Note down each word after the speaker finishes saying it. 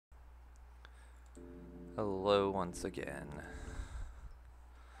Hello once again.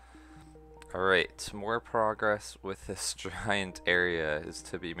 Alright, more progress with this giant area is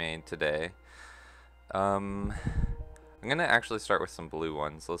to be made today. I'm gonna actually start with some blue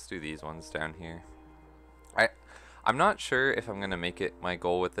ones. Let's do these ones down here. I'm not sure if I'm gonna make it my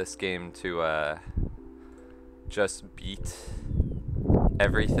goal with this game to just beat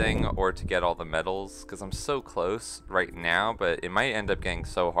everything or to get all the medals, because I'm so close right now, but it might end up getting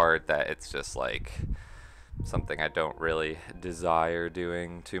so hard that it's just like something I don't really desire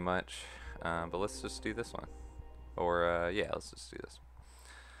doing too much. But let's just do this one. Or, yeah, let's just do this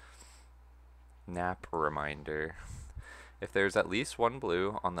one. Nap reminder. If there's at least one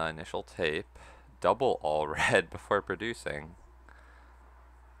blue on the initial tape, double all red before producing.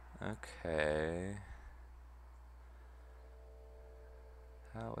 Okay.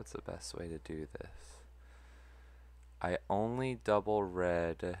 What's the best way to do this? I only double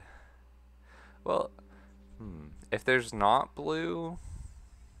red. Well, if there's not blue,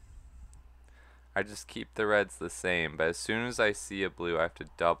 I just keep the reds the same, but as soon as I see a blue, I have to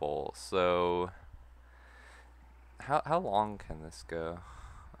double. So, how long can this go?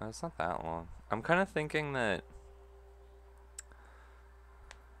 It's not that long. I'm kind of thinking that...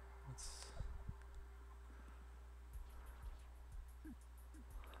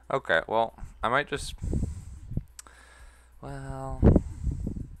 Okay, well, I might just... Well...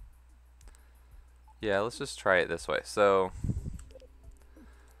 Yeah, let's just try it this way. So,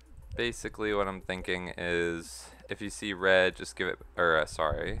 basically what I'm thinking is, if you see red, just give it... Or,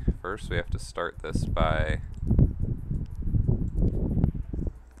 sorry. First we have to start this by...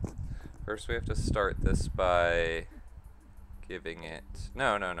 First we have to start this by giving it...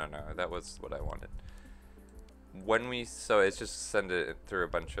 No, that was what I wanted. So it's just send it through a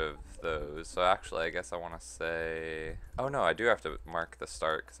bunch of those. So actually I guess I want to say... Oh no, I do have to mark the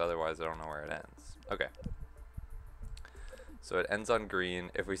start, because otherwise I don't know where it ends. Okay. So it ends on green.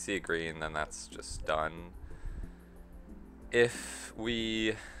 If we see a green, then that's just done. If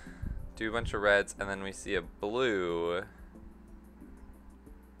we do a bunch of reds and then we see a blue...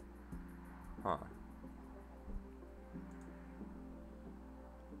 Huh.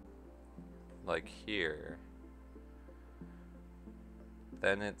 Like here.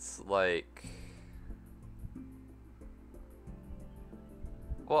 Then it's like...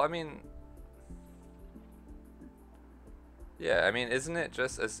 Well, I mean... Yeah, I mean, isn't it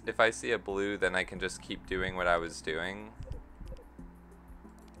just as if I see a blue, then I can just keep doing what I was doing?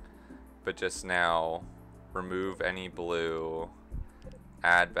 But just now, remove any blue,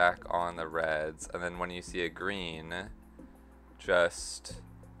 add back on the reds, and then when you see a green, just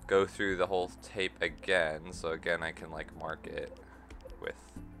go through the whole tape again. So again, I can like mark it with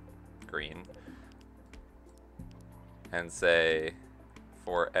green and say,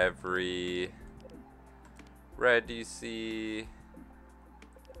 for every red you see,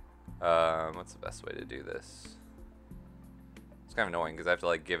 what's the best way to do this? It's kind of annoying because I have to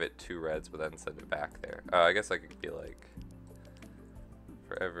like give it 2 reds but then send it back there. I guess I could be like,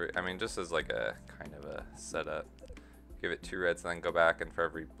 for every, I mean just as like a kind of a setup, give it 2 reds and then go back, and for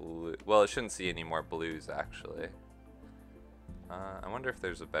every blue, well, it shouldn't see any more blues actually. I wonder if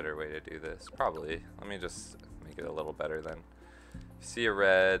there's a better way to do this. Probably. Let me just make it a little better then. If you see a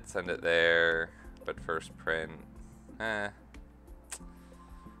red, send it there, but first print.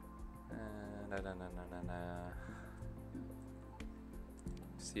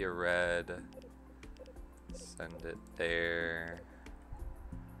 See a red, send it there.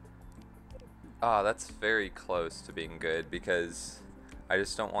 Ah, that's very close to being good because I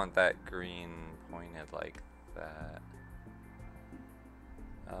just don't want that green pointed like that.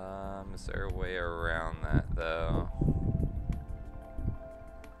 Is there a way around that though?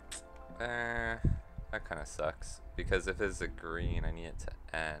 That kind of sucks because if it's a green, I need it to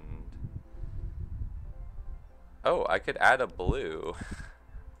end. Oh, I could add a blue.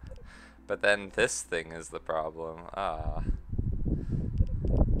 But then this thing is the problem. I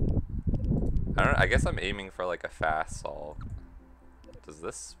don't know, I guess I'm aiming for like a fast solve. Does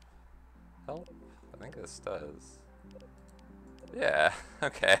this help? I think this does. Yeah,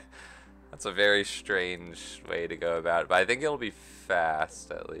 okay. That's a very strange way to go about it, but I think it'll be fast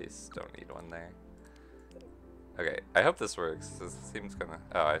at least. Don't need one there. Okay, I hope this works. This seems kinda...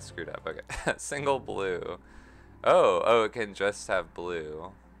 Oh, I screwed up. Okay. Single blue. Oh, it can just have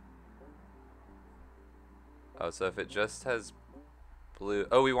blue. Oh, so if it just has blue...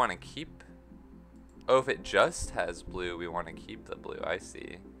 Oh, we want to keep... Oh, if it just has blue, we want to keep the blue. I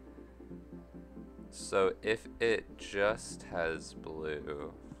see. So if it just has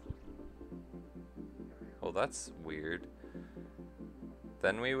blue... Well, that's weird.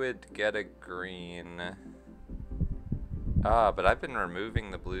 Then we would get a green... Ah, but I've been removing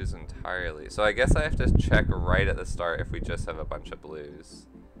the blues entirely. So I guess I have to check right at the start if we just have a bunch of blues.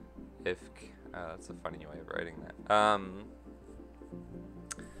 If, oh, that's a funny way of writing that.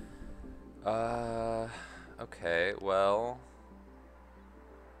 Okay, well.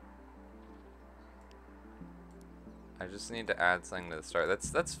 I just need to add something to the start.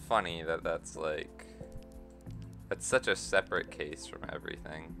 That's funny that that's like, that's such a separate case from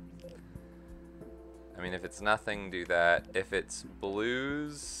everything. I mean, if it's nothing, do that. If it's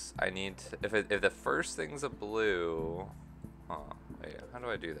blues, I need to, if the first thing's a blue, huh, wait, how do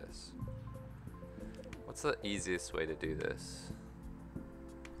I do this? What's the easiest way to do this?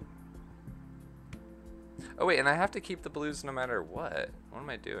 Oh wait, and I have to keep the blues no matter what. What am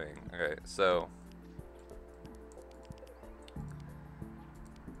I doing? Okay, so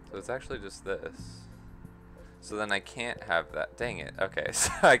it's actually just this. So then I can't have that. Dang it. Okay,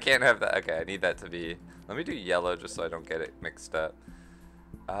 so I can't have that. Okay, I need that to be. Let me do yellow just so I don't get it mixed up.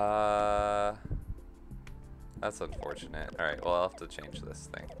 That's unfortunate. Alright, well, I'll have to change this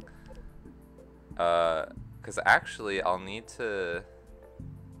thing. Because actually, I'll need to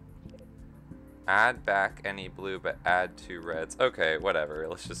add back any blue, but add 2 reds. Okay, whatever.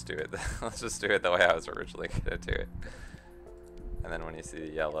 Let's just do it. Let's just do it the way I was originally gonna do it. And then when you see the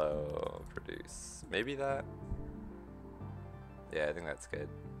yellow, produce. Maybe that? Yeah, I think that's good.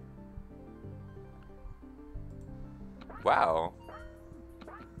 Wow.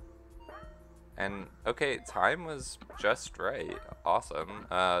 And, okay, time was just right. Awesome.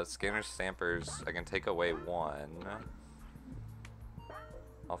 Scanner stampers, I can take away 1.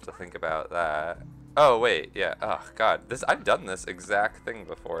 I'll have to think about that. Oh, wait, yeah. Oh, God. I've done this exact thing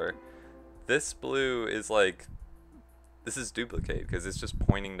before. This blue is like, this is duplicate because it's just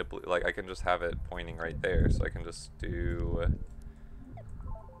pointing to blue. Like, I can just have it pointing right there. So I can just do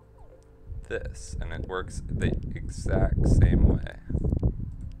this, and it works the exact same way.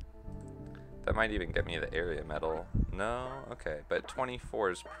 That might even get me the area medal. No? Okay, but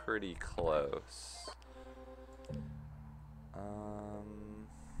 24 is pretty close.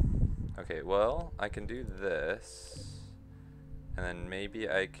 Okay, well, I can do this. And then maybe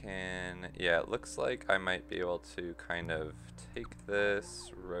I can, yeah, it looks like I might be able to kind of take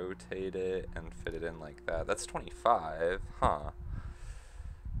this, rotate it, and fit it in like that. That's 25, huh?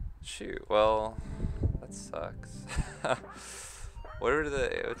 Shoot, well, that sucks.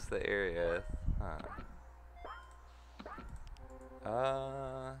 What's the area?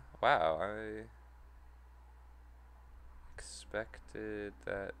 Huh. Wow, I expected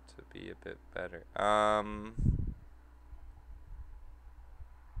that to be a bit better.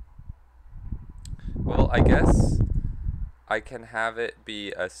 Well, I guess I can have it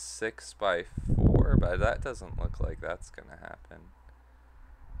be a 6x4, but that doesn't look like that's gonna happen.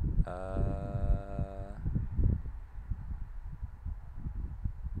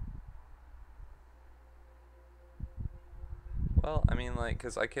 Well, I mean, like,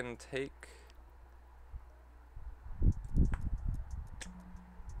 cause I can take.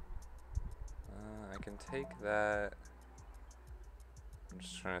 I can take that. I'm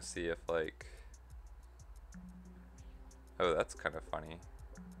just trying to see if, like. Oh, that's kind of funny.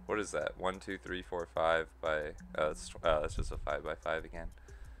 What is that? 1, 2, 3, 4, 5 by. Oh, that's just a 5x5 again.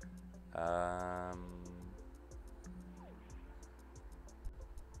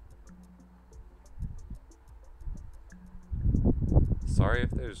 Sorry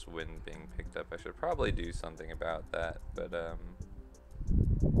if there's wind being picked up. I should probably do something about that, but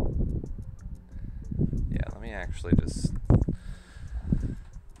yeah, let me actually just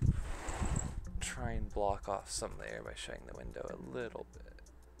try and block off some of the air by shutting the window a little bit.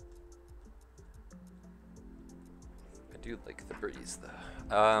 I do like the breeze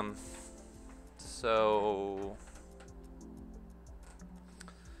though. So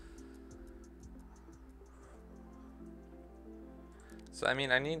I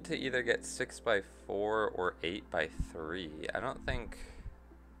mean, I need to either get 6x4 or 8x3.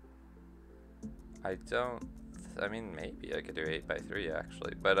 I mean, maybe I could do 8x3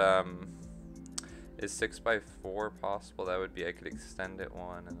 actually, but is 6x4 possible? That would be, I could extend it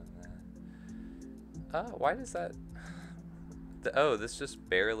 1 and then that. Why does that? Oh, this just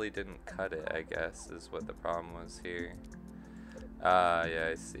barely didn't cut it, I guess, is what the problem was here. Yeah,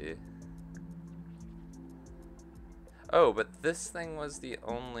 I see. Oh, but this thing was the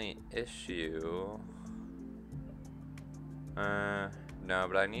only issue. No,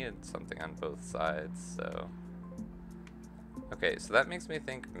 but I needed something on both sides, so. Okay, so that makes me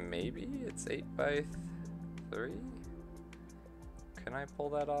think maybe it's 8x3? Can I pull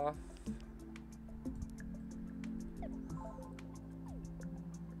that off?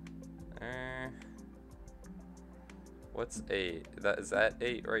 What's 8? Is that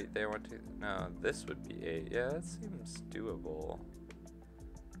 8 right there? 1, 2. No, this would be 8. Yeah, that seems doable.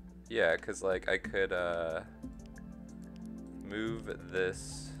 Yeah, cause like I could move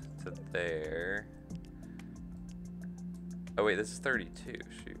this to there. Oh wait, this is 32.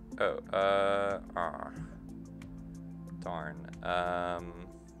 Shoot. Oh, darn.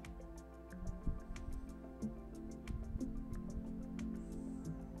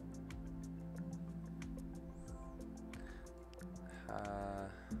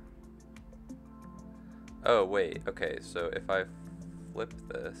 Oh wait, okay, so if I flip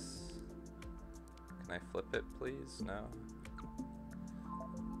this, can I flip it please? No?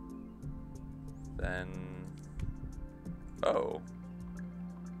 Then, oh.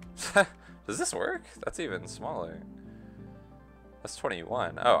 Does this work? That's even smaller. That's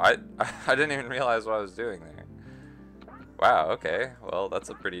 21. Oh, I didn't even realize what I was doing there. Wow, okay. Well, that's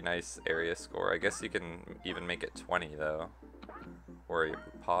a pretty nice area score. I guess you can even make it 20 though. Or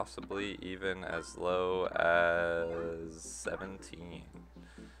possibly even as low as 17.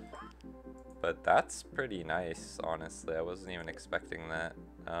 But that's pretty nice, honestly. I wasn't even expecting that.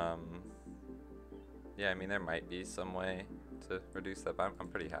 Yeah, I mean, there might be some way to reduce that, but I'm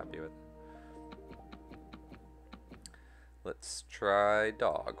pretty happy with it. Let's try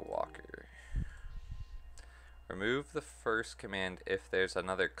dog walker. Remove the first command if there's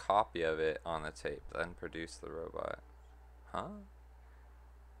another copy of it on the tape, then produce the robot. Huh?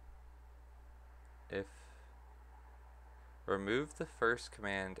 Remove the first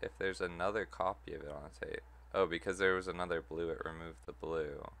command if there's another copy of it on the tape. Oh, because there was another blue, it removed the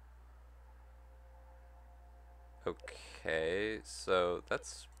blue. Okay, so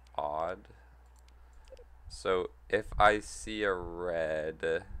that's odd. So if I see a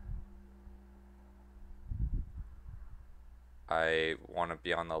red, I want to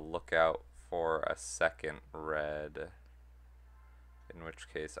be on the lookout for a second red, in which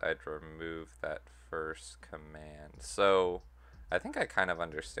case I'd remove that first command. So I think I kind of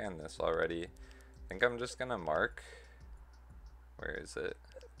understand this already. I think I'm just gonna mark, where is it?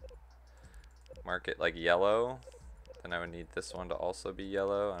 Mark it like yellow. Then I would need this one to also be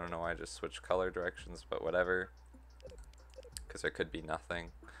yellow. I don't know why I just switched color directions, but whatever. Because there could be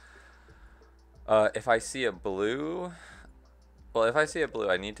nothing. If I see a blue, well, if I see a blue,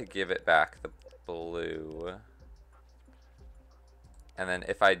 I need to give it back the blue. And then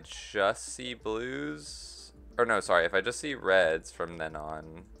if I just see blues, or no, sorry, if I just see reds from then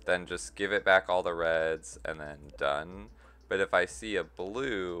on, then just give it back all the reds and then done. But if I see a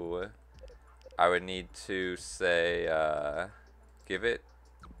blue, I would need to say, give it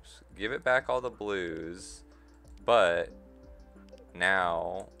back all the blues, but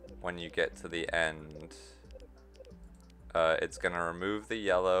now when you get to the end, it's gonna remove the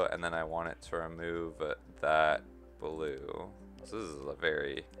yellow, and then I want it to remove that blue. So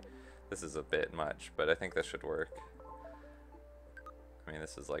this is a bit much, but I think this should work. I mean,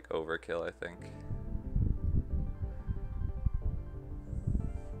 this is like overkill, I think.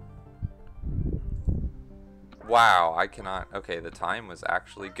 Wow, I cannot. Okay, the time was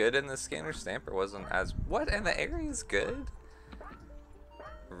actually good, and the scanner stamper wasn't as. What? And the area is good?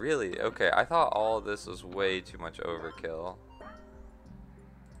 Really? Okay, I thought all of this was way too much overkill.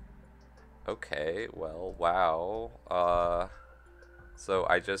 Okay, well, wow. So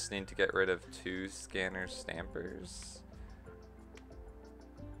I just need to get rid of 2 scanner stampers.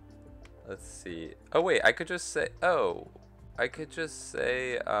 Let's see. Oh wait, I could just say. Oh, I could just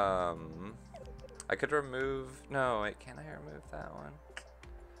say. I could remove. No, wait, can I remove that one?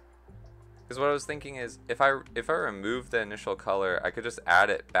 Because what I was thinking is, if I remove the initial color, I could just add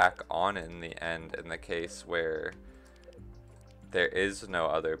it back on in the end in the case where there is no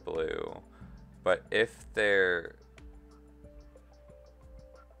other blue. But if there,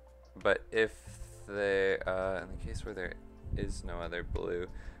 in the case where there is no other blue,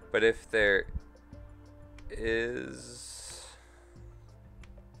 but if there is,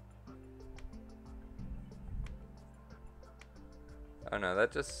 oh no,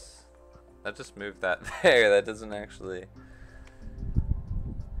 that just moved that there. That doesn't actually.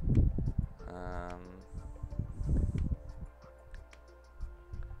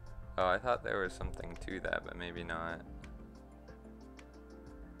 Oh, I thought there was something to that, but maybe not.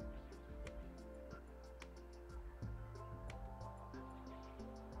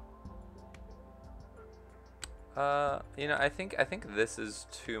 You know, I think this is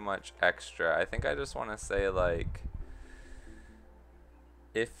too much extra. I think I just want to say, like,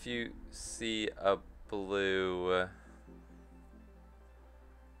 if you see a blue.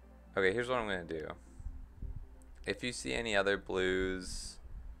 Okay, here's what I'm gonna do. If you see any other blues,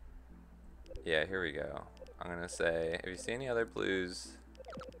 yeah, here we go. I'm gonna say, if you see any other blues,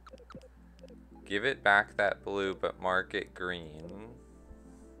 give it back that blue, but mark it green.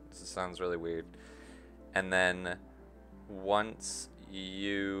 This sounds really weird. And then once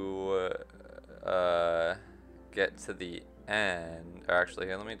you get to the end, or actually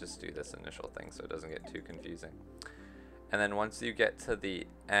here, let me just do this initial thing so it doesn't get too confusing. And then once you get to the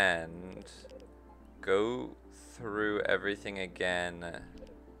end, go through everything again,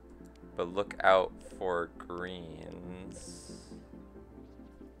 but look out for greens.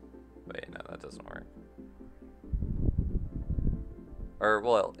 Wait, no, that doesn't work. Or,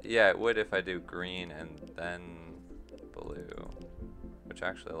 well, yeah, it would if I do green and then blue, which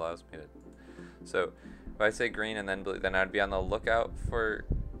actually allows me to. So, if I say green and then blue, then I'd be on the lookout for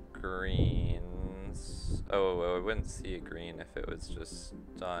greens. Oh, I wouldn't see a green if it was just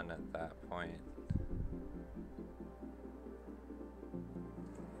done at that point.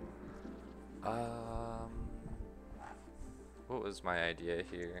 What was my idea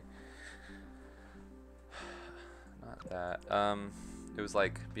here? Not that. It was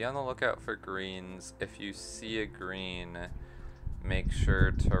like, be on the lookout for greens. If you see a green, make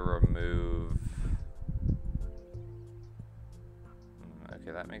sure to remove.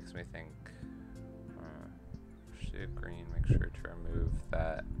 Okay, that makes me think. See a green, make sure to remove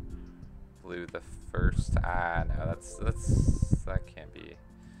that blue the first. Ah, no, that can't be.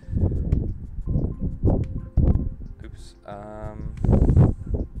 Oops.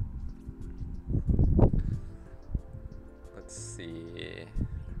 Let's see.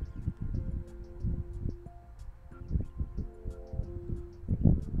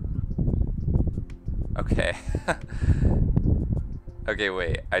 Okay. Okay,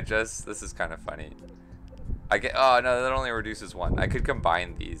 wait. This is kind of funny. Oh no, that only reduces one. I could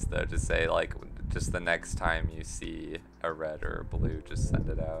combine these though, to say like, just the next time you see a red or a blue, just send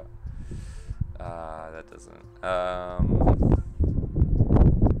it out. That doesn't.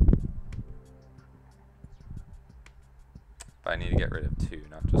 But I need to get rid of two,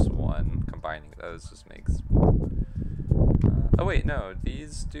 not just one. Combining those just makes one. Oh wait, no,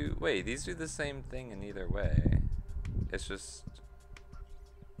 these do the same thing in either way. It's just,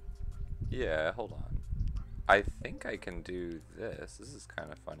 yeah, hold on. I think I can do this. This is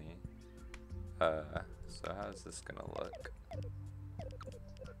kind of funny. So how's this gonna look?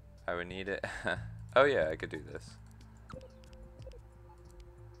 I would need it. Oh yeah, I could do this.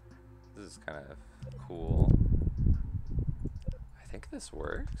 This is kind of cool. I think this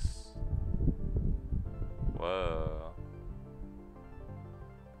works. Whoa.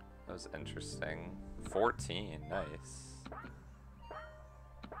 That was interesting. 14, nice.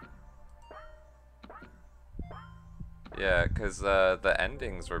 Yeah, because the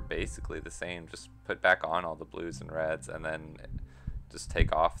endings were basically the same. Just put back on all the blues and reds, and then just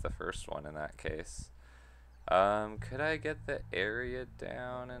take off the first one in that case. Could I get the area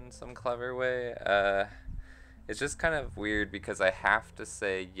down in some clever way? It's just kind of weird because I have to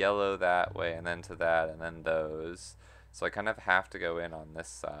say yellow that way, and then to that, and then those. So I kind of have to go in on this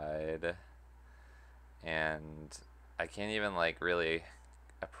side. And I can't even like really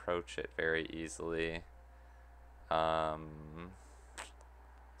approach it very easily. So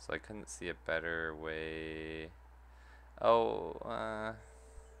I couldn't see a better way. Oh, I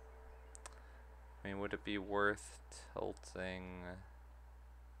mean, would it be worth tilting?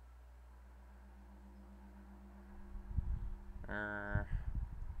 I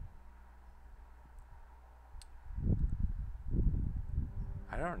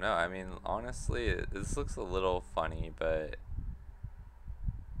don't know. I mean, honestly, this looks a little funny, but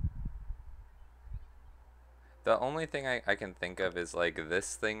the only thing I can think of is like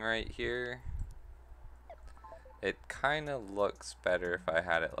this thing right here. It kind of looks better if I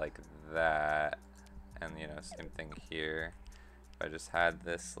had it like that. And, you know, same thing here. If I just had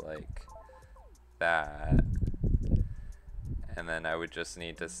this like that. And then I would just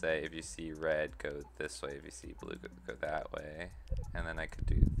need to say, if you see red, go this way. If you see blue, go that way. And then I could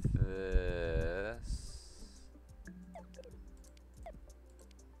do this.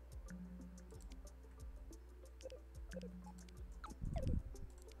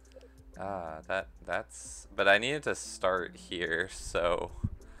 That's, but I needed to start here, so,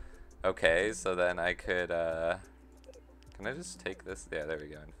 okay, so then I could, can I just take this? Yeah, there we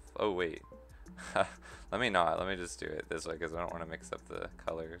go. Oh, wait. Let me just do it this way, because I don't want to mix up the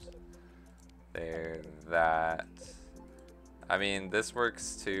colors. There, that. I mean, this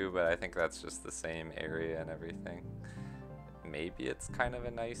works too, but I think that's just the same area and everything. Maybe it's kind of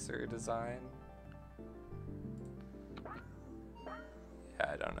a nicer design.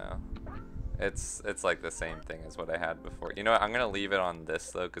 Yeah, I don't know. It's like the same thing as what I had before. You know what? I'm gonna leave it on this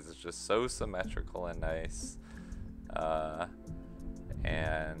though, because it's just so symmetrical and nice.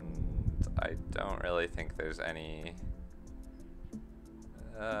 And I don't really think there's any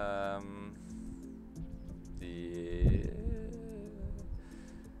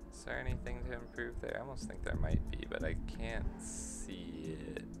is there anything to improve there? I almost think there might be, but I can't see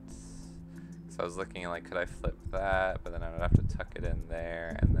it. So I was looking like, could I flip that? But then I would have to tuck it in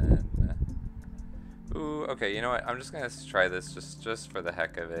there, and then ooh, okay, you know what? I'm just gonna try this just for the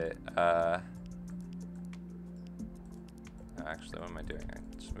heck of it. Actually, what am I doing? I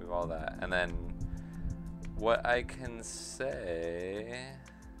just move all that, and then what I can say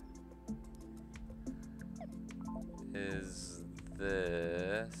is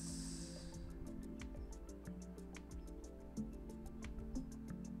this.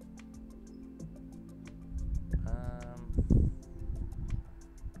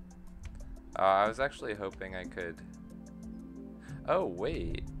 I was actually hoping I could. Oh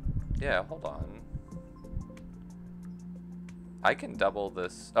wait, yeah, hold on. I can double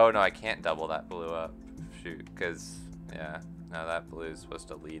this. Oh no, I can't double that blue up. Shoot, because yeah, no, that blue is supposed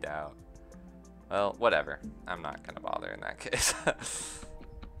to lead out. Well, whatever. I'm not gonna bother in that case.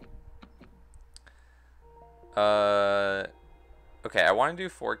 Okay, I want to do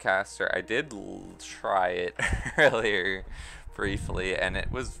forecaster. I did try it earlier briefly, and it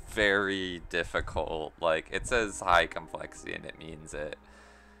was very difficult. Like, it says high complexity and it means it.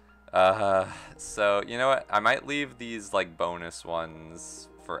 So you know what? I might leave these like bonus ones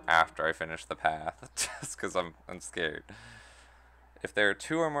for after I finish the path, just because I'm scared. If there are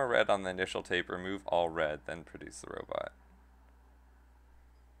 2 or more red on the initial tape, remove all red, then produce the robot.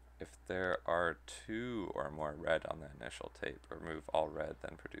 If there are 2 or more red on the initial tape, remove all red,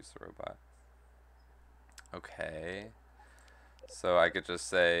 then produce the robot. Okay. So I could just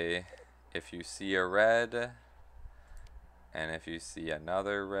say, if you see a red, and if you see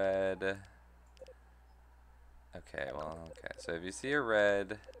another red. Okay, well, okay. So if you see a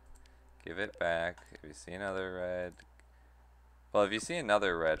red, give it back. If you see another red, well, if you see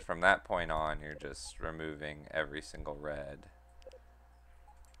another red, from that point on, you're just removing every single red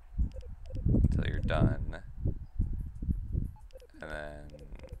until you're done. And then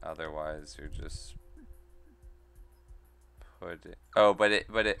otherwise, you're just put it. Oh,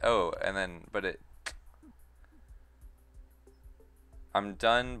 I'm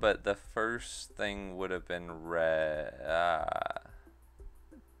done, but the first thing would have been red.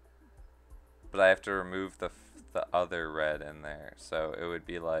 But I have to remove the other red in there, so it would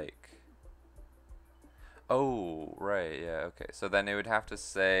be like. Oh, right, yeah, okay. So then it would have to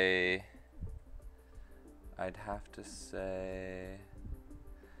say. I'd have to say.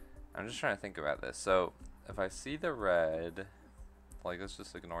 I'm just trying to think about this. So if I see the red, like, let's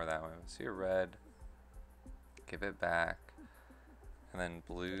just ignore that one. If I see a red, give it back. And then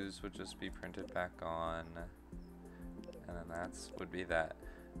blues would just be printed back on. And then that's would be that.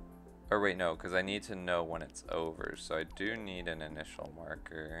 Or wait, no, because I need to know when it's over. So I do need an initial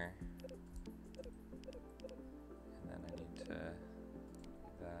marker. And then I need to do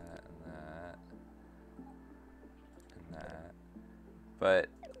that and that. And that. But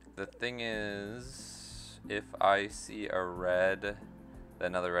the thing is, if I see a red,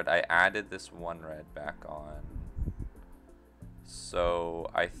 another red, I added this one red back on. So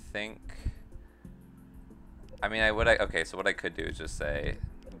I think, I mean, okay, so what I could do is just say,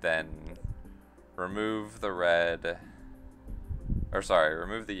 then remove the red, or sorry,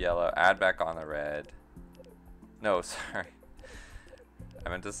 remove the yellow, add back on the red. No, sorry. I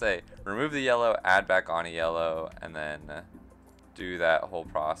meant to say, remove the yellow, add back on a yellow, and then do that whole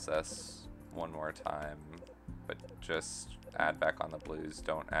process one more time, but just add back on the blues,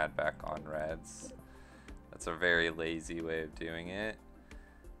 don't add back on reds. That's a very lazy way of doing it.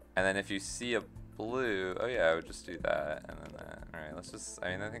 And then if you see a blue, oh yeah, I would just do that, and then that. Alright, let's just,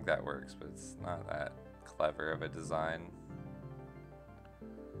 I mean, I think that works, but it's not that clever of a design.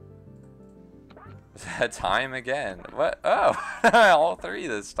 Time again. What? Oh, all 3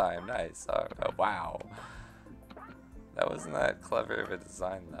 this time. Nice. Oh, wow. That wasn't that clever of a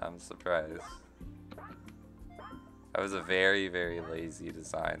design, though. I'm surprised. That was a very, very lazy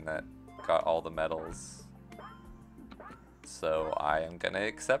design that got all the medals. So I am gonna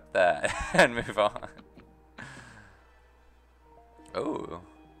accept that and move on. Oh,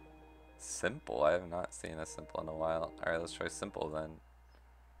 simple. I have not seen a simple in a while. Alright, let's try simple then.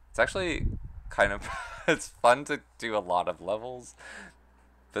 It's actually kind of, it's fun to do a lot of levels,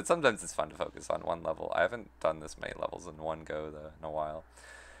 but sometimes it's fun to focus on one level. I haven't done this many levels in one go though in a while.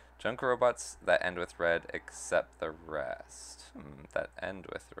 Junk robots that end with red except the rest. That end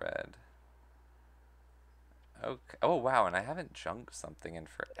with red. Okay. Oh, wow, and I haven't junked something in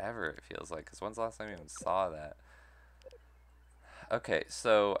forever, it feels like. Because when's the last time I even saw that? Okay,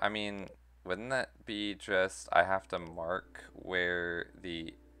 so, I mean, wouldn't that be just, I have to mark where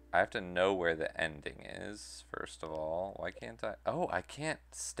the, I have to know where the ending is, first of all. Why can't I? Oh, I can't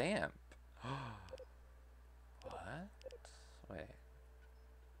stamp. What? Wait.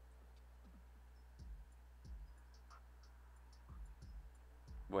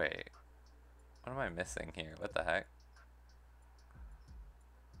 Wait. What am I missing here? What the heck?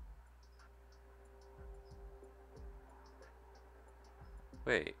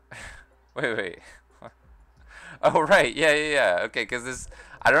 Wait. Wait. Oh, right. Yeah. Okay, because this,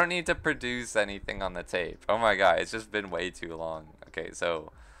 I don't need to produce anything on the tape. Oh my god, it's just been way too long. Okay,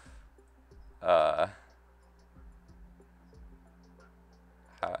 so, uh,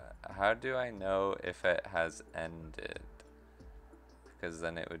 how, how do I know if it has ended? Because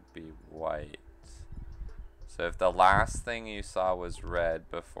then it would be white. So if the last thing you saw was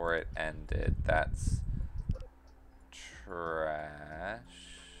red before it ended, that's trash.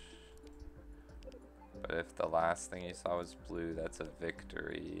 But if the last thing you saw was blue, that's a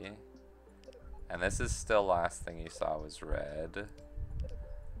victory. And this is still last thing you saw was red.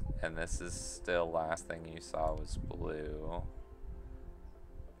 And this is still last thing you saw was blue.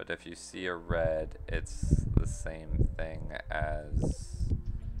 But if you see a red, it's the same thing as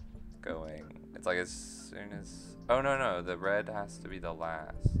going. It's like as soon as... Oh, no, the red has to be the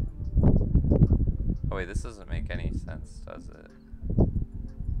last. Oh, wait, this doesn't make any sense, does it?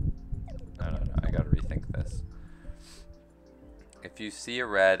 No, I gotta rethink this. If you see a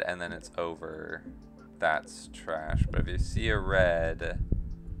red and then it's over, that's trash. But if you see a red,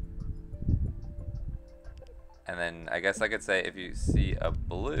 and then I guess I could say if you see a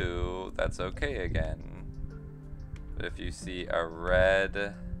blue, that's okay again. But if you see a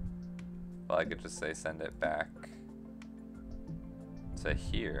red, well, I could just say send it back to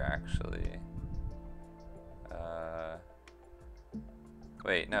here, actually.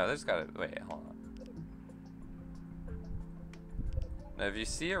 Wait, no, there's gotta, wait, hold on. Now, if you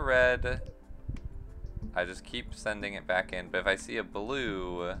see a red, I just keep sending it back in, but if I see a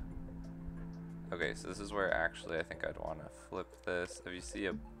blue, okay, so this is where actually I think I'd want to flip this. If you see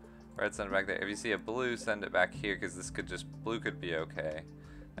a red, send it back there. If you see a blue, send it back here, because this could just, blue could be okay.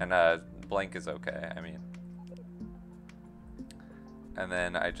 And blank is okay, I mean. And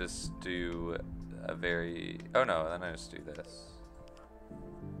then I just do a very, oh no, then I just do this.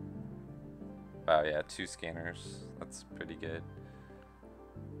 Wow, yeah, 2 scanners. That's pretty good.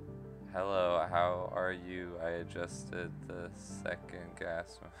 Hello, how are you? I adjusted the second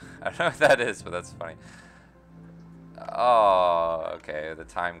gas. I don't know what that is, but that's funny. Oh, okay, the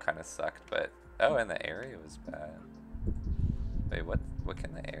time kind of sucked, but... Oh, and the area was bad. Wait, what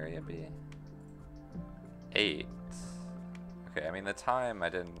can the area be? 8. Okay, I mean, the time, I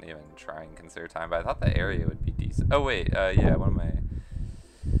didn't even try and consider time, but I thought the area would be decent. Oh, wait, yeah, what am I...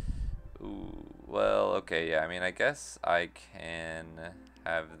 Ooh, well, okay, yeah, I mean, I guess I can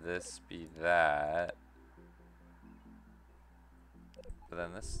have this be that. But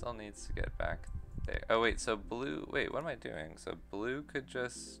then this still needs to get back there. Oh, wait, so blue, wait, what am I doing? So blue could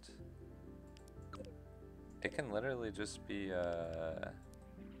just... It can literally just be,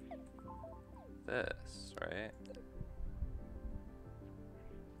 this, right?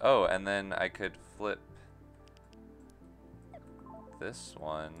 Oh, and then I could flip this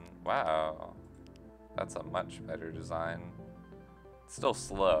one. Wow. That's a much better design. It's still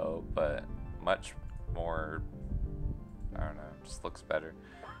slow, but much more, I don't know, just looks better.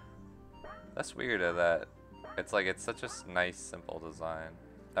 That's weird that it's like, it's such a nice, simple design.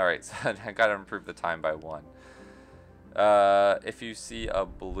 Alright, so I gotta improve the time by 1. If you see a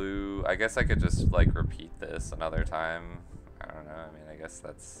blue, I guess I could just like repeat this another time. I don't know, I mean, I guess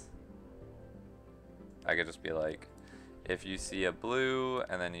that's, I could just be like, if you see a blue,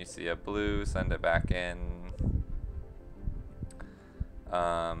 and then you see a blue, send it back in.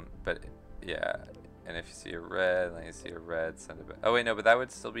 But yeah, and if you see a red, and then you see a red, send it back. Oh wait, no, but that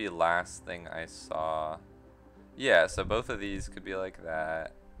would still be last thing I saw. Yeah, so both of these could be like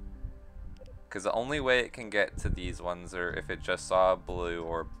that. Because the only way it can get to these ones are if it just saw blue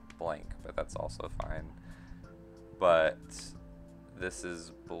or blank, but that's also fine. But this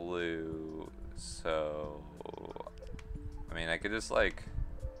is blue, so I mean, I could just like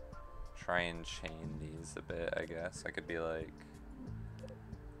try and chain these a bit, I guess. I could be like,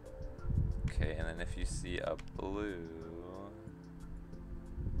 okay, and then if you see a blue,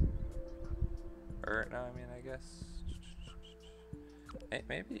 or no, I mean, I guess,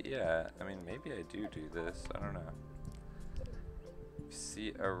 maybe, yeah, I mean, maybe I do this, I don't know. If you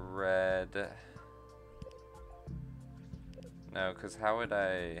see a red, No, because how would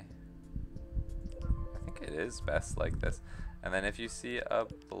I think it is best like this. And then if you see a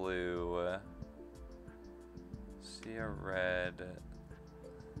blue, see a red.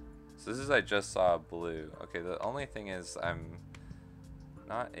 So this is, I just saw a blue. Okay, the only thing is I'm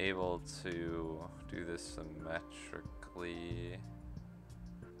not able to do this symmetrically.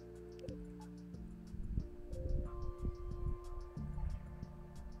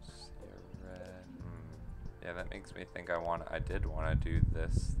 See a red. Yeah, that makes me think I did want to do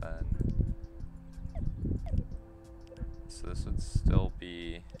this then. So this would still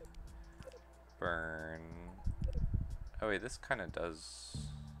be burn. Oh wait, this kind of does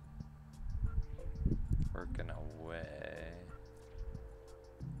work in a way.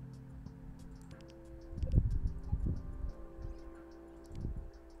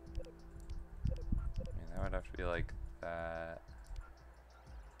 I mean, that would have to be like that.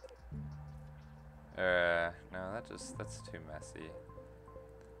 No, that's too messy.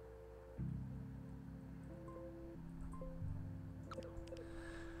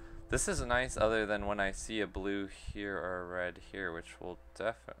 This is nice other than when I see a blue here or a red here, which will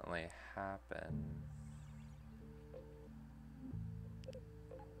definitely happen.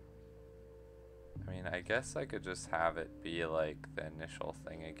 I mean, I guess I could just have it be like the initial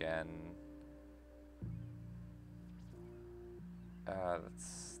thing again.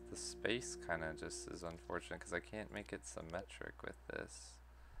 That's, the space kind of just is unfortunate because I can't make it symmetric with this.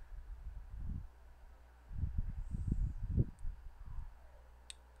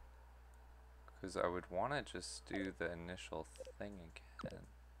 Because I would want to just do the initial thing again.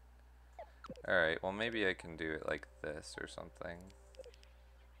 Alright, well maybe I can do it like this or something.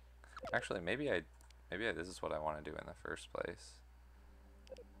 Actually, maybe this is what I want to do in the first place.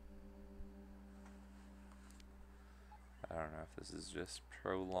 I don't know if this is just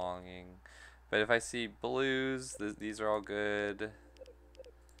prolonging. But if I see blues, these are all good.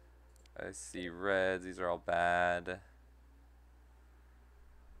 I see reds, these are all bad.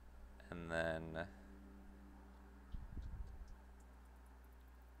 And then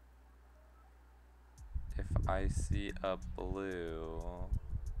if I see a blue,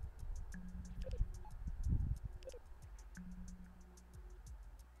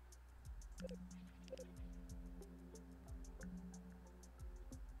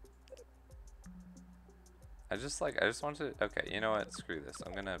 I just want to, okay, you know what, screw this,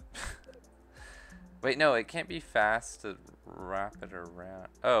 I'm gonna, wait, no, it can't be fast to wrap it around,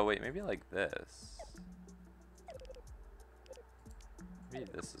 oh, wait, maybe like this. Maybe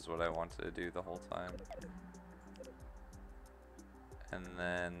this is what I wanted to do the whole time. And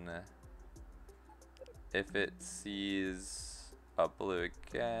then, if it sees a blue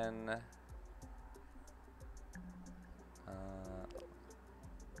again,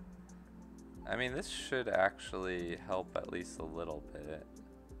 I mean, this should actually help at least a little bit.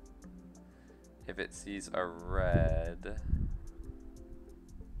 If it sees a red,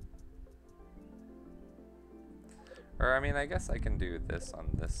 or I mean, I guess I can do this on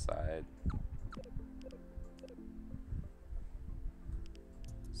this side.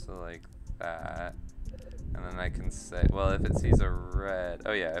 So like that. And then I can say, well, if it sees a red,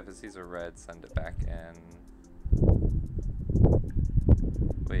 oh yeah, if it sees a red, send it back in.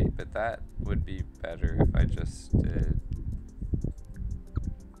 Wait, but that would be better if I just did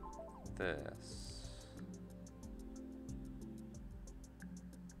this.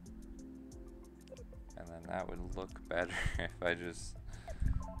 And then that would look better if I just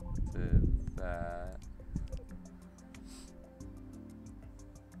did that.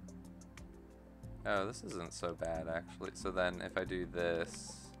 Oh, this isn't so bad actually. So then if I do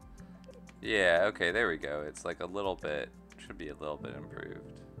this, yeah, okay, there we go. It's like a little bit, should be a little bit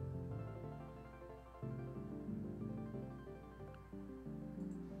improved.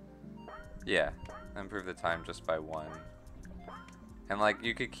 Yeah, improve the time just by 1. And like,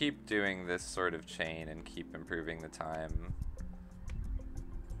 you could keep doing this sort of chain and keep improving the time.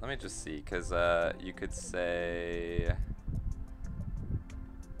 Let me just see, because you could say,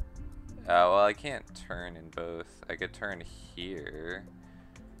 well, I can't turn in both. I could turn here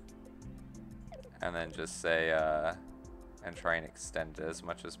and then just say, and try and extend it as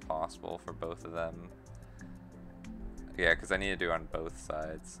much as possible for both of them. Yeah, because I need to do on both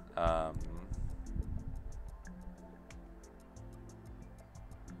sides.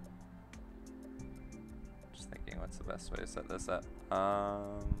 Just thinking what's the best way to set this up.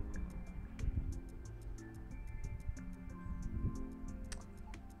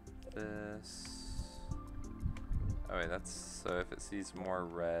 This. Oh wait, that's, so if it sees more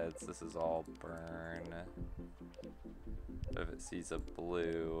reds, this is all burn. But if it sees a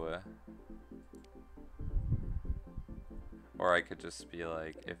blue, Or I could just be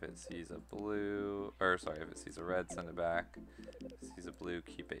like, if it sees a blue, or sorry, if it sees a red, send it back. If it sees a blue,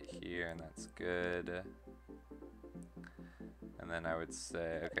 keep it here, and that's good. And then I would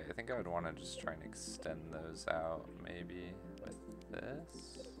say, okay, I think I would want to just try and extend those out, maybe with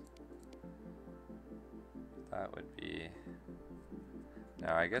this. That would be,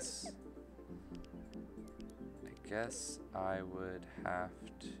 now I guess I would have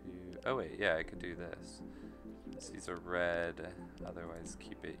to, oh wait, yeah, I could do this. These are red, otherwise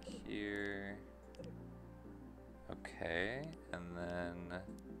keep it here. Okay, and then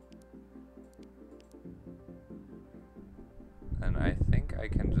I think I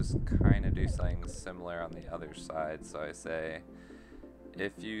can just kind of do something similar on the other side. So I say,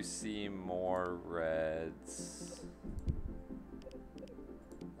 if you see more reds,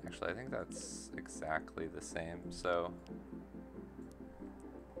 actually I think that's exactly the same. So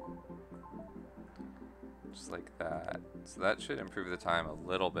just like that. So that should improve the time a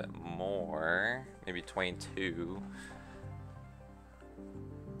little bit more. Maybe 22.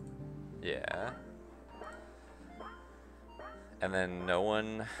 Yeah. And then no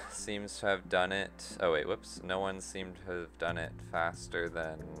one seems to have done it. Oh wait, whoops. No one seemed to have done it faster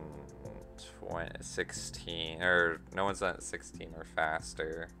than 16. Or no one's done it 16 or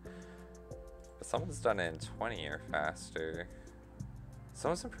faster. But someone's done it in 20 or faster.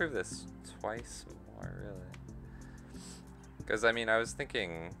 Someone's improved this twice more, really. Because, I mean, I was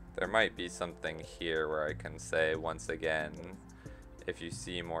thinking there might be something here where I can say, once again, if you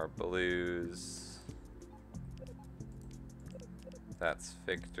see more blues, that's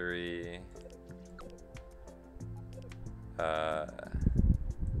victory. Then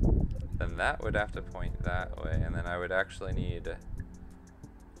that would have to point that way, and then I would actually need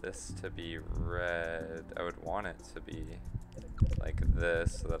this to be red. I would want it to be like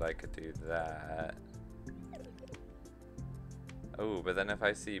this so that I could do that. Oh, but then if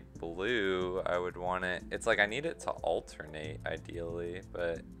I see blue, I would want it, it's like I need it to alternate ideally,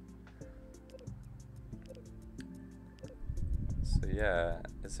 but so yeah,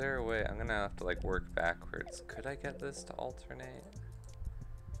 is there a way, I'm gonna have to like work backwards. Could I get this to alternate?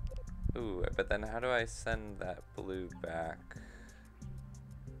 Ooh, but then how do I send that blue back?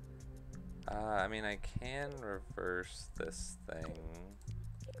 I mean, I can reverse this thing.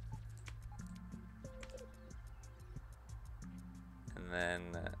 And then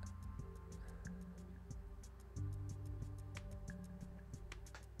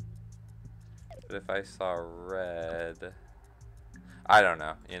but if I saw red, I don't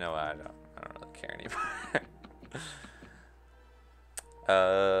know. You know what? I don't really care anymore.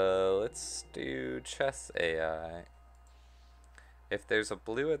 Let's do chess AI. If there's a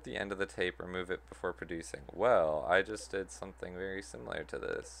blue at the end of the tape, remove it before producing. Well, I just did something very similar to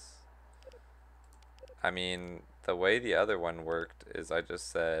this. I mean, the way the other one worked is I just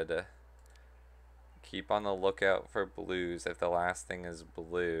said, keep on the lookout for blues if the last thing is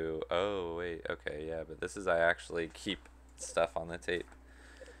blue. Oh, wait, okay, yeah, but this is I actually keep stuff on the tape.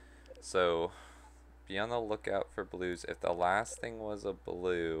 So, be on the lookout for blues if the last thing was a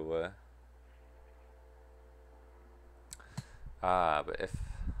blue. But if,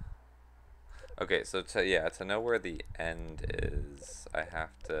 okay, so to know where the end is, I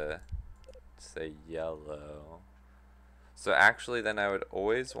have to say yellow. So actually then I would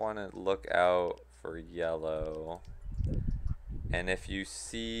always want to look out for yellow. And if you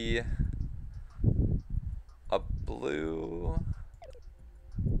see a blue,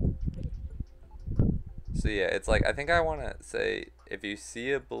 so yeah, it's like, I think I want to say, if you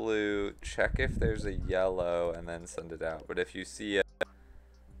see a blue, check if there's a yellow and then send it out. But if you see a,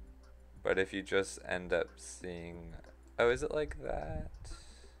 but if you just end up seeing, oh, is it like that?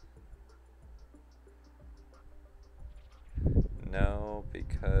 No,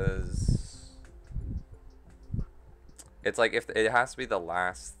 because it's like if it has to be the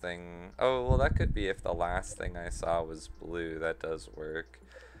last thing. Oh, well, that could be if the last thing I saw was blue. That does work.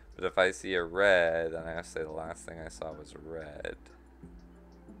 But if I see a red, then I have to say the last thing I saw was red.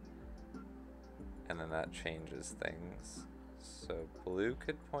 And then that changes things. So blue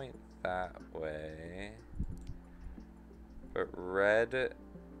could point that way. But red,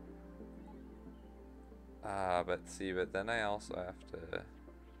 but see, but then I also have to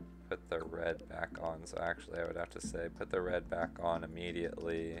put the red back on. So actually I would have to say put the red back on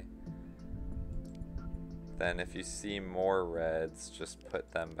immediately. Then if you see more reds, just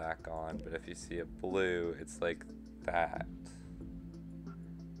put them back on. But if you see a blue, it's like that.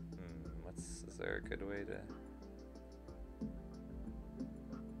 Is there a good way to?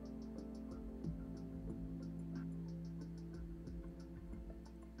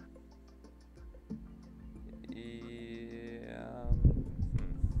 Yeah.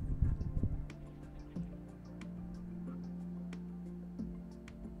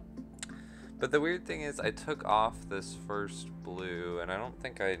 But the weird thing is I took off this first blue and I don't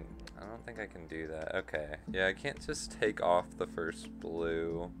think I can do that. Okay. Yeah, I can't just take off the first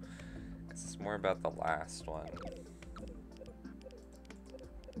blue. It's more about the last one.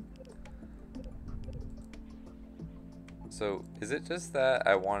 So, is it just that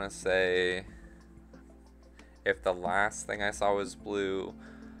I want to say if the last thing I saw was blue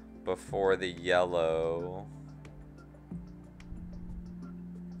before the yellow,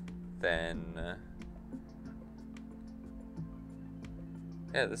 then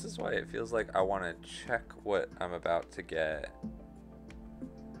yeah, this is why it feels like I want to check what I'm about to get.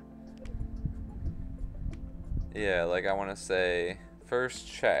 Yeah, like I want to say first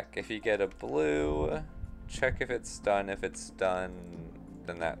check. If you get a blue, check if it's done. If it's done,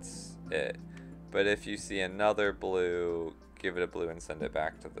 then that's it. But if you see another blue, give it a blue and send it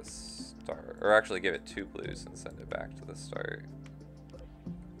back to the start. Or actually give it 2 blues and send it back to the start.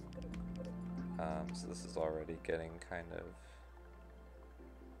 So this is already getting kind of...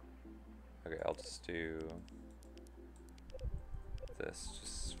 Okay, I'll just do this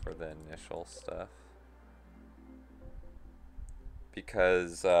just for the initial stuff.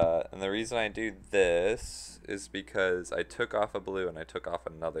 Because, and the reason I do this is because I took off a blue and I took off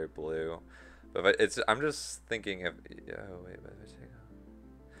another blue. But I'm just thinking if, oh wait,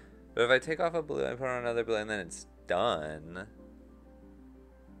 but if I take off a blue and put on another blue and then it's done,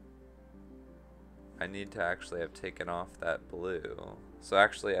 I need to actually have taken off that blue. So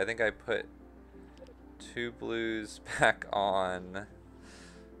actually, I think I put 2 blues back on.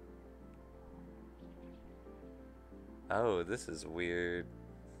 Oh, this is weird.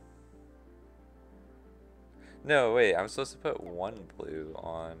 No, wait, I'm supposed to put 1 blue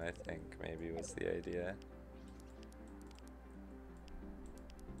on, I think, maybe was the idea.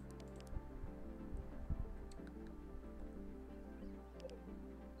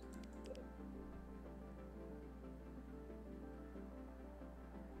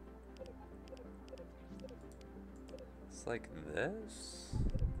 It's like this?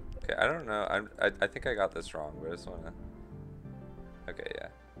 Okay, I don't know. I think I got this wrong, but I just want to... Okay, yeah.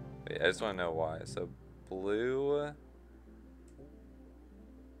 Wait, I just want to know why. So, blue...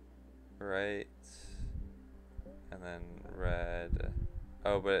 Right. And then red.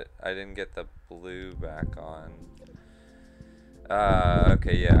 Oh, but I didn't get the blue back on.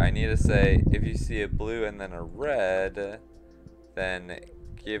 Okay, yeah. I need to say, if you see a blue and then a red, then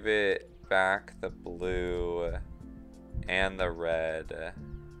give it back the blue and the red.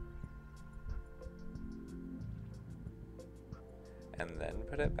 And then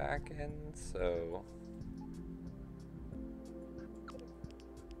put it back in, so...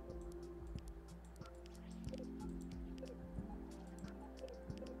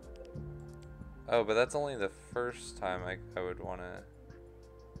 Oh, but that's only the first time I would want to...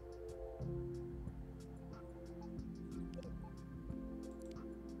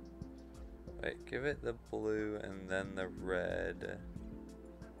 Wait, give it the blue and then the red.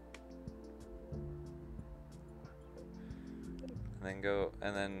 And then go,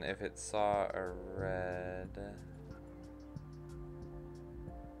 and then if it saw a red...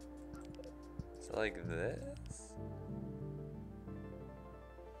 So like this?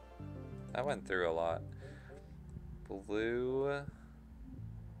 I went through a lot. Blue,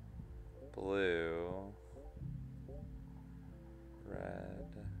 blue, red.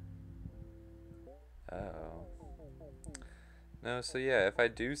 Uh-oh. No, so yeah, if I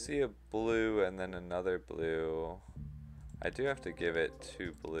do see a blue and then another blue, I do have to give it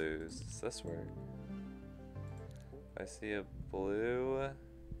 2 blues. Does this work? If I see a blue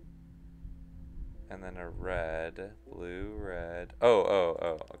and then a red, blue, red.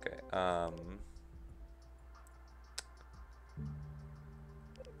 Oh, okay.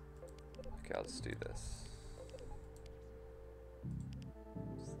 Okay, I'll just do this.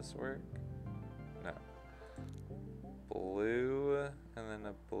 Does this work? No. Blue and then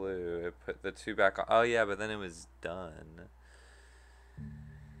a blue. It put the 2 back on. Oh yeah, but then it was done.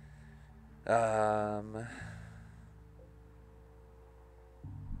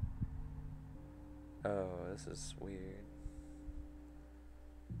 Oh, this is weird.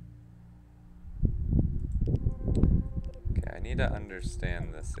 Okay, I need to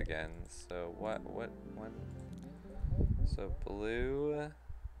understand this again. So when? So blue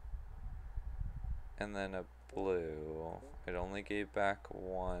and then a blue. It only gave back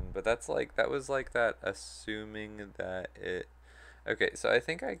 1, but that's like, that was like that assuming that it... Okay, so I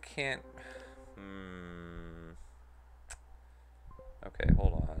think I can't... Okay,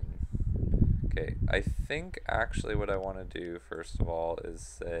 hold on. Okay, I think actually what I want to do first of all is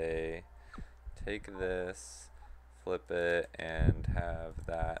say, take this, flip it and have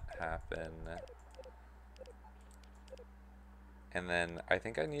that happen. And then I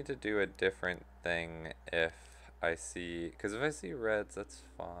think I need to do a different thing if I see, because if I see reds, that's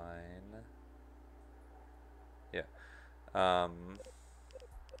fine. Yeah. I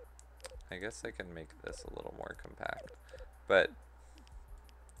guess I can make this a little more compact, but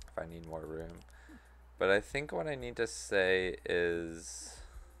if I need more room. But I think what I need to say is,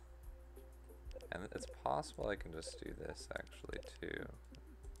 and it's possible I can just do this actually too.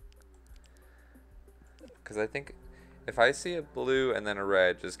 Because I think if I see a blue and then a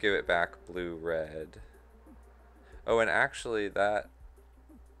red, just give it back blue, red. Oh, and actually that,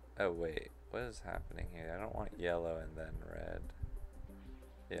 oh wait, what is happening here? I don't want yellow and then red.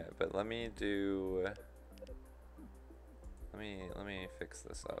 Yeah, but let me do, let me fix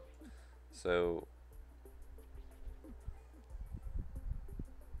this up. So,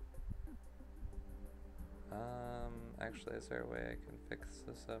 actually, is there a way I can fix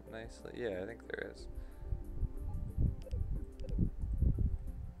this up nicely? Yeah, I think there is.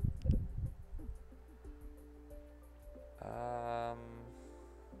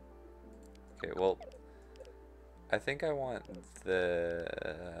 Okay, well, I think I want the,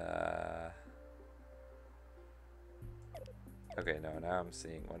 okay, no, now I'm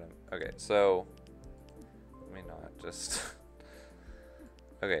seeing what I'm, okay, so, let me not just,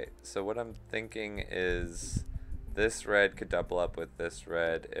 okay, so what I'm thinking is, this red could double up with this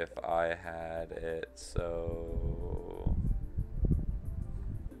red if I had it, so,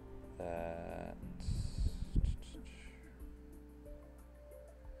 that,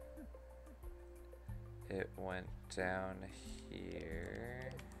 it went down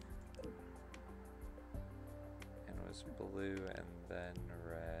here, and was blue and then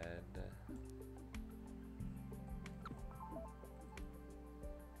red.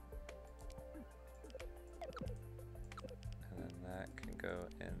 And then that can go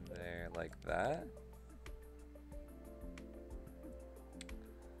in there like that.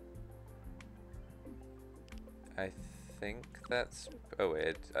 I think that's, oh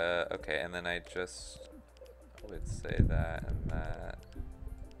wait, okay, and then I just would say that and that.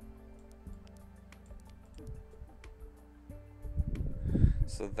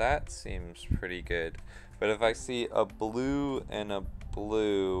 So that seems pretty good. But if I see a blue and a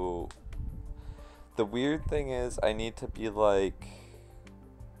blue, the weird thing is I need to be like,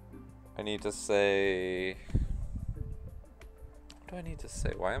 I need to say, what do I need to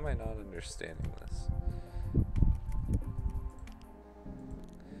say? Why am I not understanding this?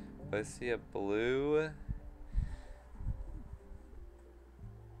 If I see a blue,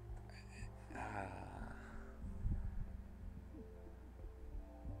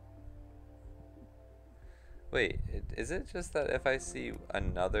 wait, is it just that if I see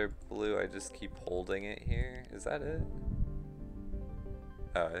another blue, I just keep holding it here? Is that it?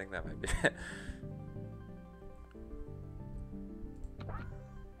 Oh, I think that might be it.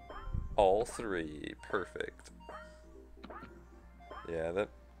 All three, perfect. Yeah, that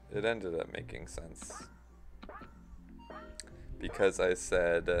it ended up making sense. Because I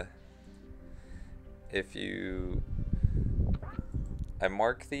said, if you, I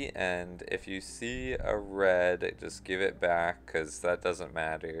mark the end, if you see a red, just give it back, because that doesn't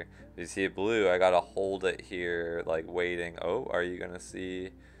matter. If you see a blue, I gotta hold it here, like waiting. Oh, are you gonna see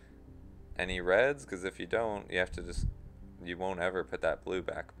any reds? Because if you don't, you have to just, you won't ever put that blue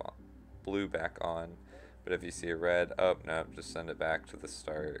back on. But if you see a red, oh, no, just send it back to the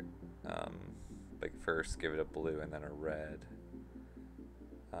start. Like first give it a blue and then a red.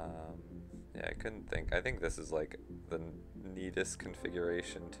 Yeah, I couldn't think. I think this is like the neatest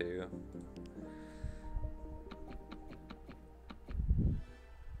configuration too.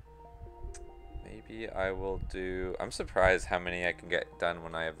 Maybe I will do, I'm surprised how many I can get done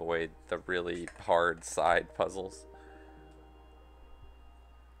when I avoid the really hard side puzzles.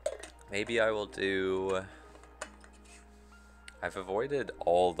 Maybe I will do, I've avoided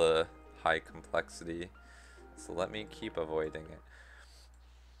all the high complexity, so let me keep avoiding it.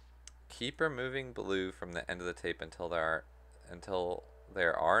 Keep removing blue from the end of the tape until there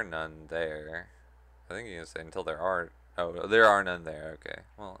are none there. I think you can say until there are, oh, there are none there, okay.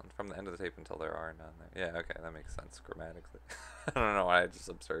 Well, from the end of the tape until there are none there. Yeah, okay, that makes sense grammatically. I don't know why I just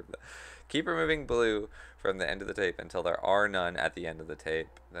observed that. Keep removing blue from the end of the tape until there are none at the end of the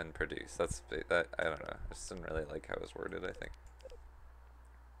tape, then produce. That's, that, I don't know, I just didn't really like how it was worded, I think.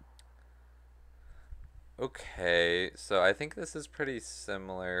 Okay, so I think this is pretty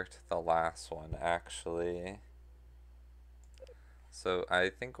similar to the last one, actually. So I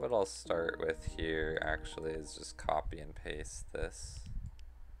think what I'll start with here, actually, is just copy and paste this.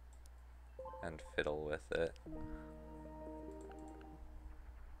 and fiddle with it.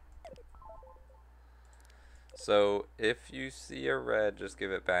 So if you see a red, just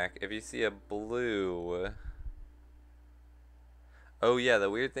give it back. If you see a blue... Oh yeah, the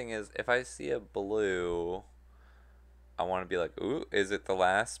weird thing is, if I see a blue, I want to be like, ooh, is it the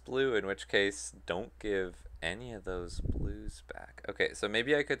last blue? In which case, don't give any of those blues back. Okay, so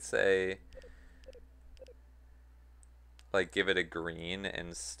maybe I could say, like, give it a green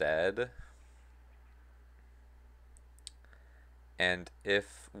instead. And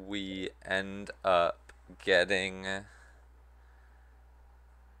if we end up getting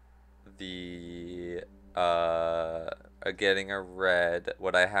the getting a red,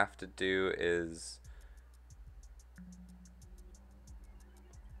 what I have to do is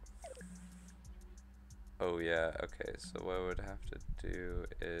oh yeah, okay, so what I would have to do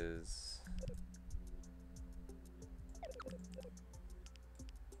is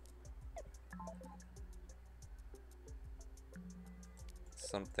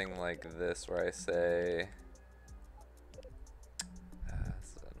something like this where I say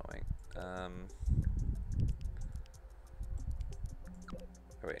this is annoying.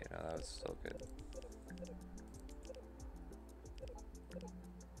 Oh wait, no, that was still good.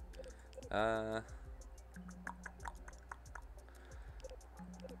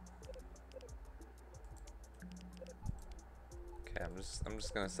 Okay, I'm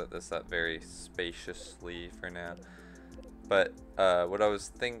just gonna set this up very spaciously for now. But what I was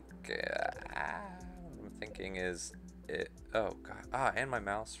thinking is oh god, and my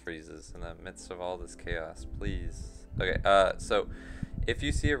mouse freezes in the midst of all this chaos. Please. Okay, so if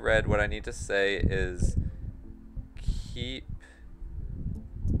you see a red, what I need to say is keep.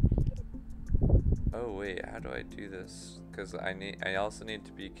 Oh wait, how do I do this? Because I also need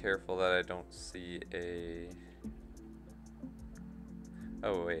to be careful that I don't see a.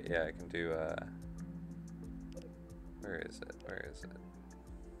 Oh wait, yeah, I can do where is it? Where is it?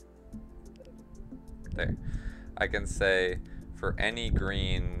 There. I can say for any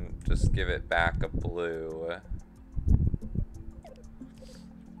green, just give it back a blue.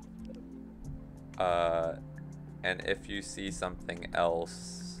 And if you see something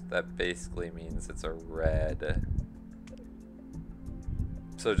else, that basically means it's a red.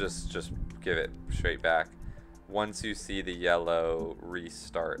 So just give it straight back. Once you see the yellow,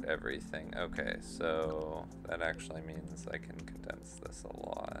 restart everything. Okay, so that actually means I can condense this a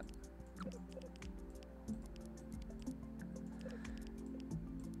lot.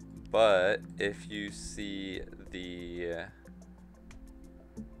 But if you see the...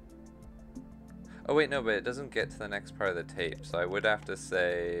 Oh wait, no, but it doesn't get to the next part of the tape, so I would have to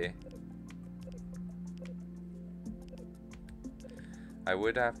say... I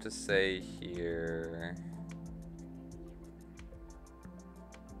would have to say here...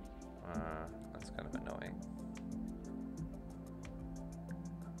 that's kind of annoying.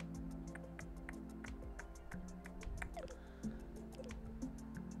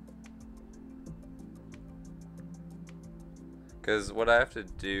 Because what I have to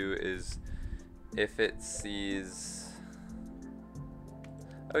do is, if it sees...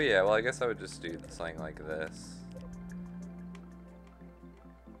 Oh yeah, well I guess I would just do something like this.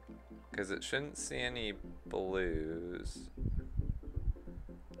 Because it shouldn't see any blues.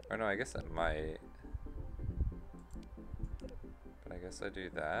 Or no, I guess it might. But I guess I do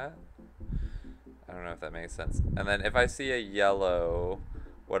that. I don't know if that makes sense. And then if I see a yellow,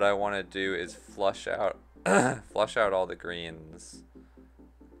 what I want to do is flush out flush out all the greens.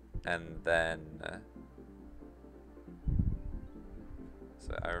 And then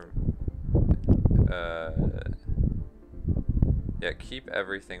so yeah, keep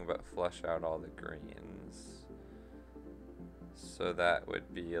everything but flush out all the greens. So that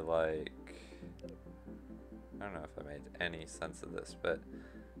would be like, I don't know if I made any sense of this, but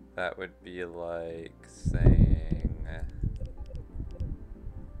that would be like saying,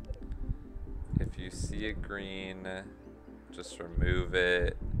 if you see a green, just remove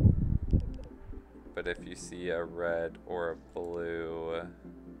it. But if you see a red or a blue...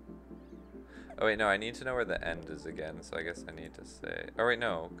 Oh wait, no, I need to know where the end is again, so I guess I need to say... Oh wait,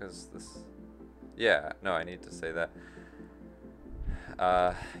 no, because this... Yeah, no, I need to say that.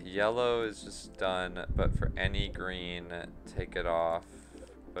 Yellow is just done, but for any green, take it off.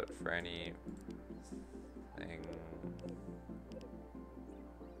 But for any thing...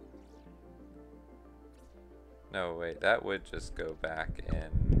 No, wait, that would just go back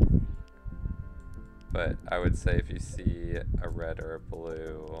in. But I would say if you see a red or a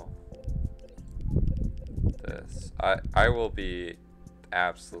blue... This. I will be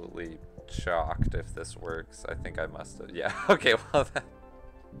absolutely shocked if this works. I think I must have. Yeah, okay, well,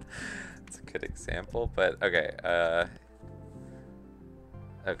 that's good example, but okay.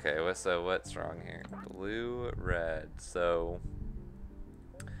 Okay, so what's wrong here? Blue, red. So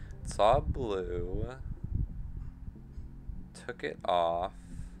saw blue, took it off,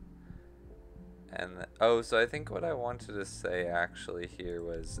 and oh, so I think what I wanted to say actually here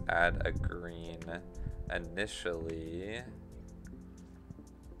was add a green initially.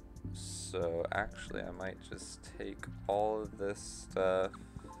 So actually I might just take all of this stuff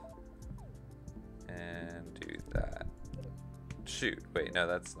and do that. Shoot, wait, no,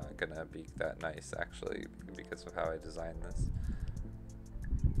 that's not gonna be that nice actually because of how I designed this.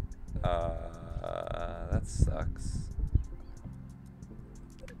 That sucks.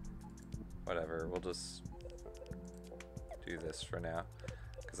 Whatever, we'll just do this for now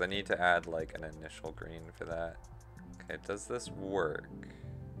because I need to add like an initial green for that. Okay, does this work?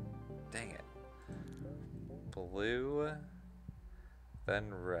 Dang it. Blue,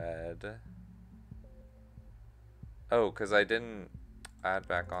 then red. Oh, because I didn't add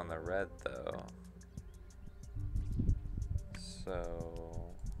back on the red though.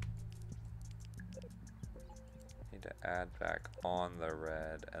 So need to add back on the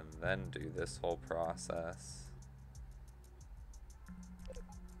red and then do this whole process.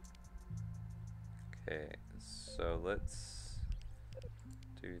 Okay, so let's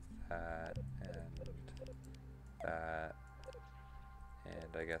do that and that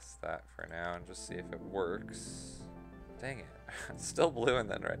and I guess that for now and just see if it works. Dang it, it's still blue and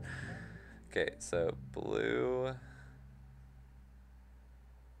then red. Okay, so blue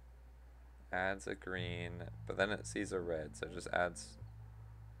adds a green, but then it sees a red, so it just adds.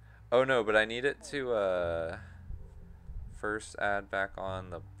 Oh no, but I need it to first add back on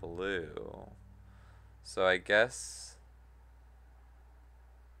the blue. So I guess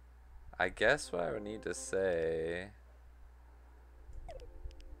what I would need to say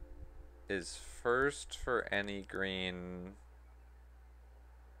is first for any green.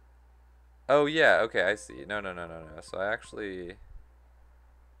 Oh yeah, okay, I see. No. So I actually.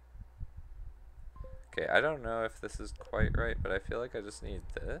 Okay, I don't know if this is quite right, but I feel like I just need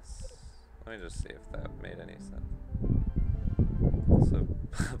this. Let me just see if that made any sense. So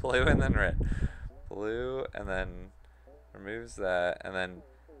blue and then red. Blue and then removes that and then.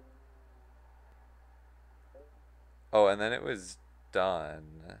 Oh, and then it was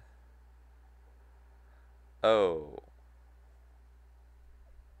done. Oh.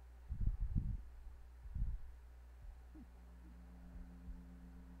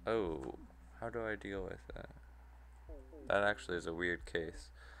 Oh. How do I deal with that? That actually is a weird case.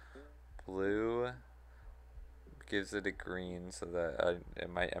 Blue gives it a green so that it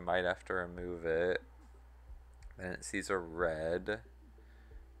might have to remove it. And it sees a red.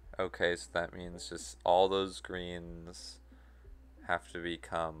 Okay, so that means just all those greens have to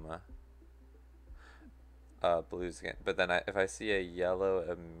become blues again. But then if I see a yellow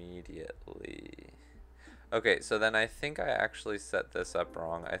immediately. Okay, so then I think I actually set this up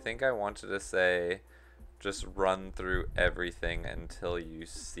wrong. I think I wanted to say just run through everything until you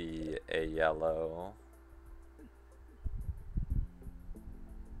see a yellow.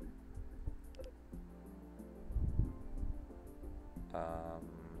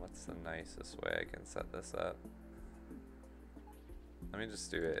 What's the nicest way I can set this up? Let me just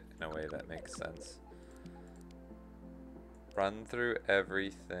do it in a way that makes sense. Run through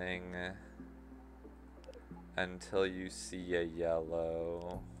everything until you see a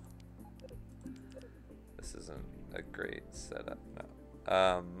yellow. This isn't a great setup, no.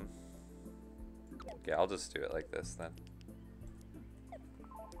 Yeah, I'll just do it like this then.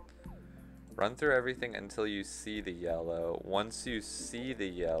 Run through everything until you see the yellow. Once you see the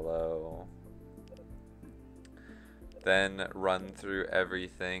yellow, then run through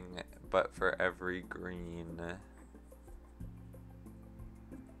everything but for every green.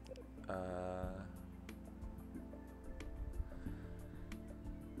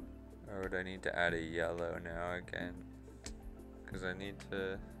 Or would I need to add a yellow now again? Because I need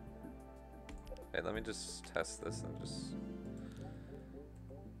to. Okay, let me just test this and just.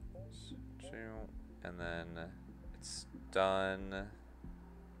 And then it's done.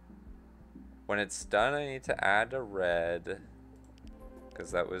 When it's done, I need to add a red. Because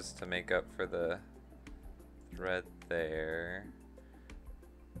that was to make up for the thread there.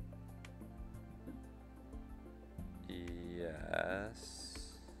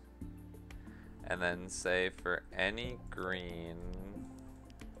 Yes. And then say for any green,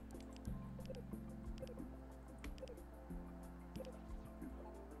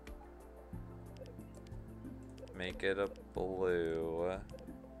 make it a blue.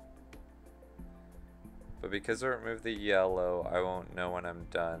 But But because I removed the yellow, I won't know when I'm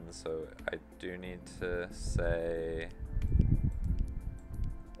done, so I do need to say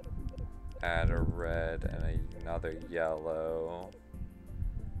add a red and another yellow.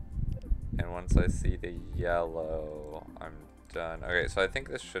 And once I see the yellow, I'm done. Okay, so I think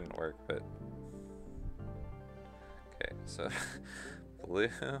this shouldn't work, but... Okay, so blue,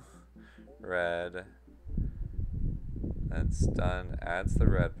 red, that's done. Adds the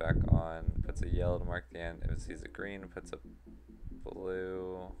red back on, puts a yellow to mark the end. If it sees a green, puts a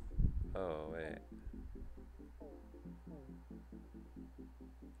blue. Oh, wait.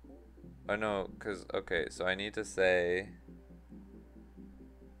 Oh no, because, okay, so I need to say...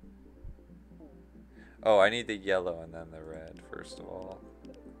 Oh, I need the yellow and then the red, first of all.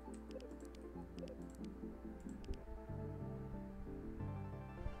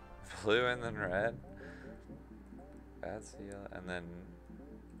 Blue and then red. Adds the yellow, and then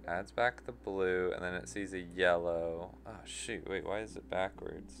adds back the blue, and then it sees a yellow. Oh shoot, wait, why is it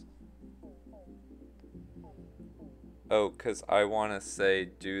backwards? Oh, because I want to say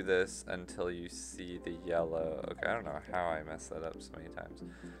do this until you see the yellow. Okay, I don't know how I messed that up so many times.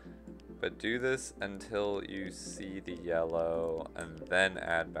 But do this until you see the yellow, and then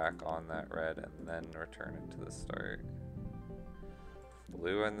add back on that red, and then return it to the start.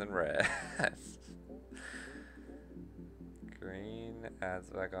 Blue and then red. Green adds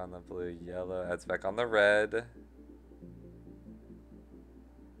back on the blue, yellow adds back on the red.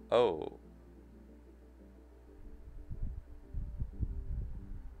 Oh.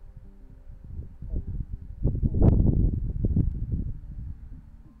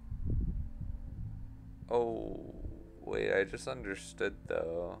 Oh, wait, I just understood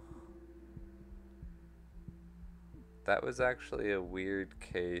though. That was actually a weird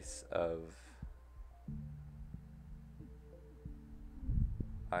case of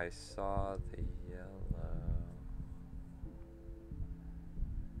I saw the yellow.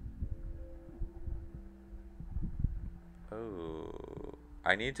 Oh,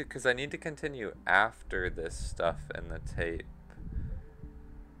 I need to, because I need to continue after this stuff in the tape.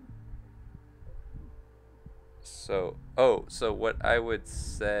 So, oh, so what I would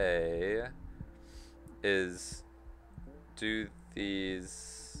say is do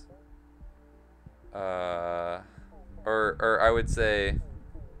these, or I would say,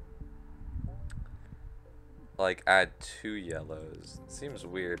 like, add 2 yellows. It seems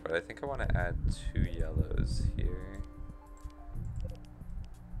weird, but I think I want to add 2 yellows here.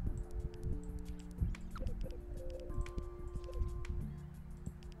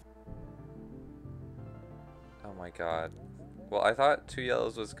 Oh my god. Well, I thought 2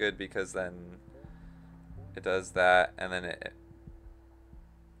 yellows was good because then it does that, and then it...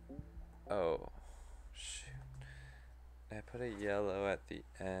 Oh, shoot. I put a yellow at the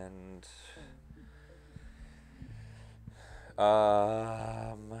end.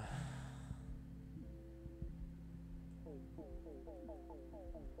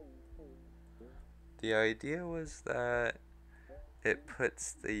 The idea was that it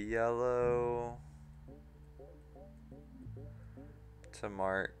puts the yellow to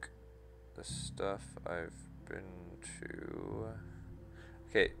mark the stuff I've been to.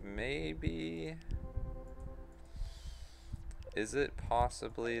 Okay, maybe... Is it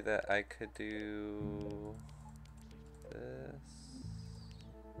possibly that I could do this?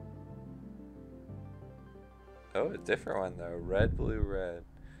 Oh, a different one though. Red, blue, red.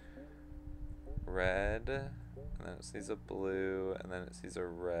 Red, and then it sees a blue, and then it sees a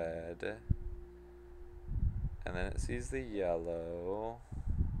red, and then it sees the yellow,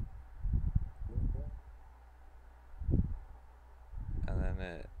 and then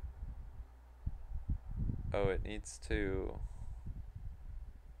it... Oh, it needs to...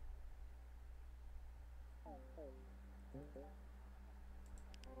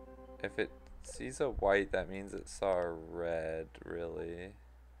 If it sees a white, that means it saw a red, really.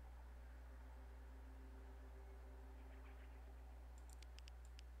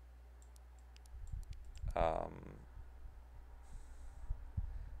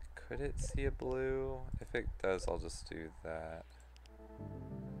 Could it see a blue? If it does, I'll just do that. Oh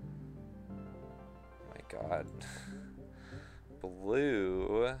my god.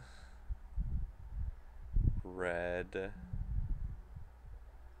 Blue. Red.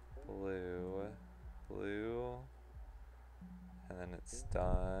 Blue. Blue. And then it's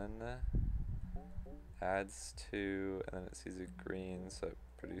done. Adds 2, and then it sees a green, so it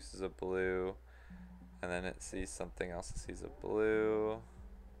produces a blue. And then it sees something else, it sees a blue.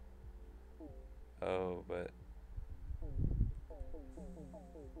 Oh, but...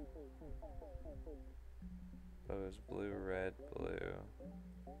 Oh, it's blue, red, blue.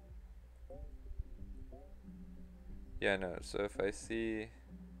 Yeah, no, so if I see,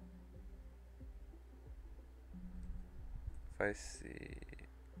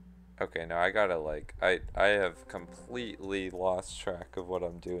 okay, no, I gotta like, I have completely lost track of what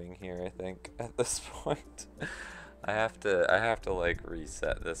I'm doing here, I think, at this point. I have to like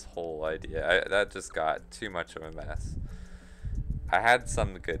reset this whole idea. That just got too much of a mess. I had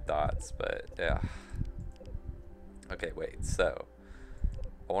some good thoughts, but yeah. Okay, wait, so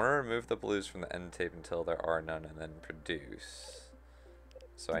I want to remove the blues from the end tape until there are none and then produce.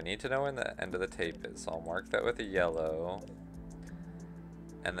 So I need to know when the end of the tape is, so I'll mark that with a yellow.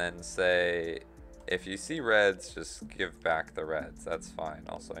 And then say, if you see reds, just give back the reds. That's fine.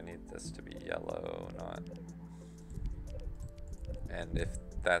 Also, I need this to be yellow, not... And if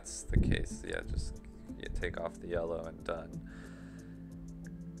that's the case, yeah, just take off the yellow and done.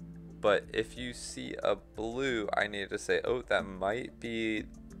 But if you see a blue, I need to say, oh, that might be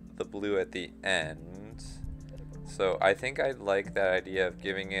the blue at the end. So I think I like that idea of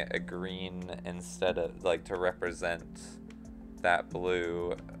giving it a green instead of, like, to represent that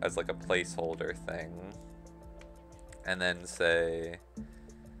blue as like a placeholder thing. And then say,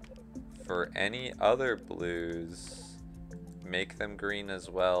 for any other blues, make them green as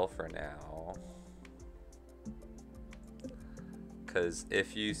well for now. Because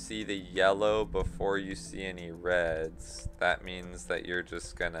if you see the yellow before you see any reds, that means that you're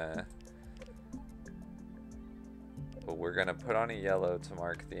just gonna... Well, we're gonna put on a yellow to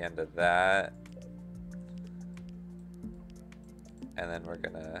mark the end of that. And then we're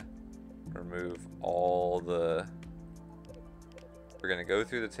gonna remove all the... We're gonna go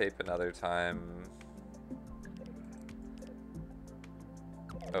through the tape another time.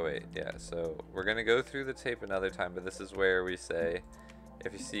 Oh wait, yeah, so we're gonna go through the tape another time, but this is where we say,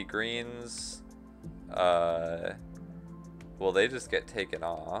 if you see greens, well, they just get taken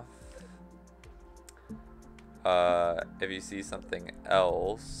off. If you see something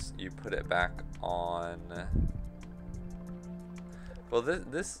else, you put it back on. Well,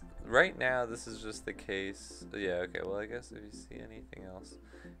 this right now, this is just the case. Yeah, okay, well, I guess if you see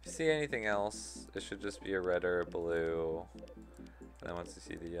anything else, it should just be a red or a blue. And then once you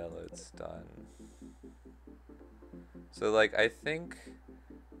see the yellow, it's done. So, like, I think,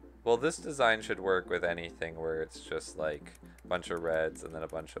 well, this design should work with anything where it's just, like, a bunch of reds and then a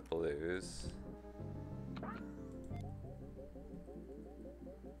bunch of blues.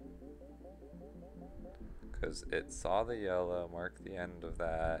 Because it saw the yellow, mark the end of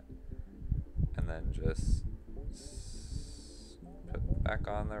that, and then just put back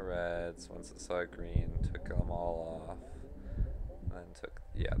on the reds. Once it saw green, took them all off. And then took,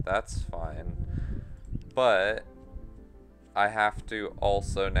 yeah, that's fine. But I have to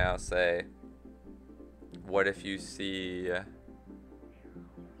also now say, what if you see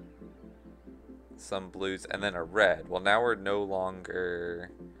some blues and then a red? Well, now we're no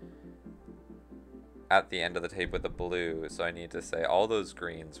longer at the end of the tape with a blue, so I need to say all those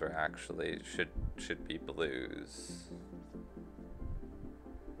greens were actually should be blues.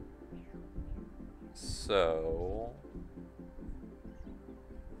 So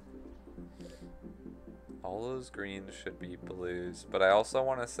all those greens should be blues, but I also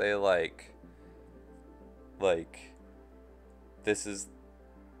want to say like this is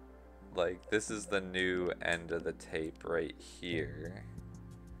the new end of the tape right here.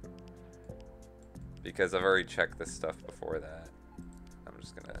 Because I've already checked this stuff before that. I've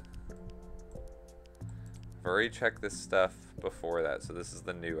already checked this stuff before that, so this is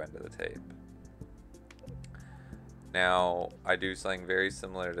the new end of the tape. Now, I do something very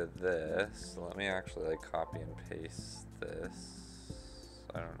similar to this. So let me actually like copy and paste this.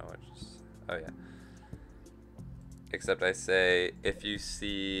 I don't know what just, oh yeah. Except I say, if you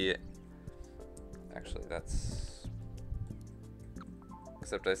see, actually that's,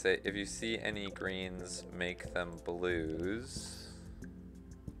 except I say, if you see any greens, make them blues.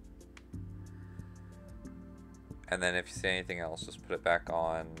 And then if you see anything else, just put it back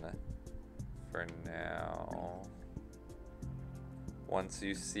on for now. Once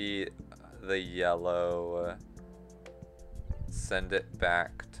you see the yellow, send it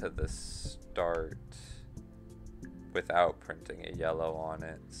back to the start without printing a yellow on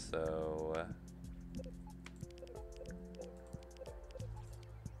it. So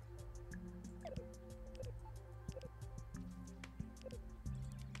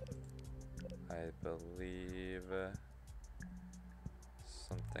I believe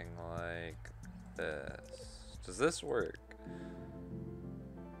something like this. Does this work?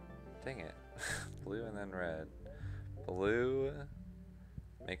 Dang it. Blue and then red. Blue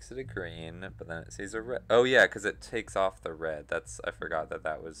makes it a green, but then it sees a red. Oh yeah, because it takes off the red. I forgot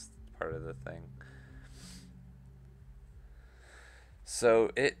that was part of the thing.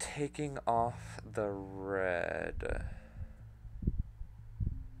 So it taking off the red.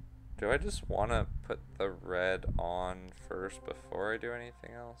 Do I just want to put the red on first before I do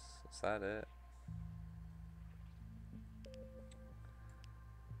anything else? Is that it?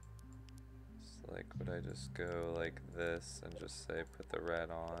 So like, would I just go like this and just say put the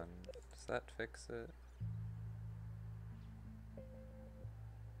red on? Does that fix it?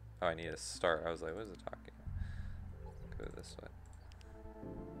 Oh, I need a start. I was like, what is it talking? Go this way.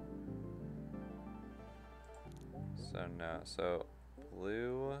 So no, so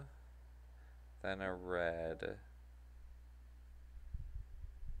blue, then a red.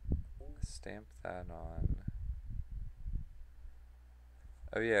 Stamp that on.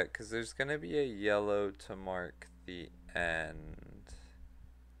 Oh yeah, because there's going to be a yellow to mark the end.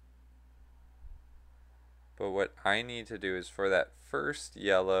 But what I need to do is for that first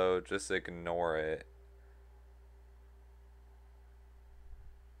yellow, just ignore it.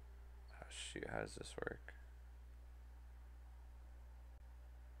 Oh shoot, how does this work?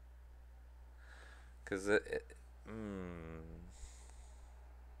 Because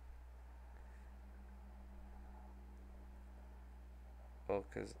well,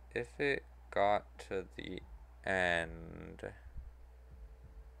 because if it got to the end,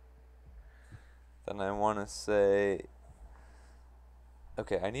 then I want to say,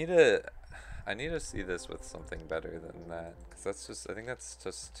 okay, I need to see this with something better than that, because that's just, I think that's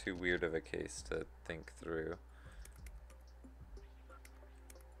just too weird of a case to think through.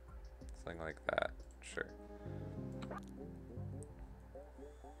 Something like that, sure.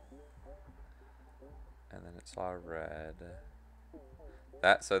 And then it's all red.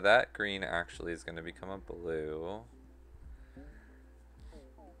 So that green actually is going to become a blue.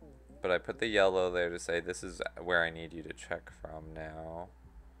 But I put the yellow there to say this is where I need you to check from now.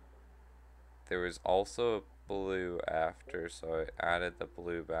 There was also a blue after, so I added the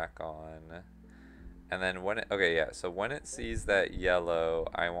blue back on. And then when it, okay, yeah, so when it sees that yellow,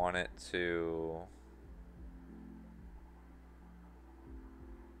 I want it to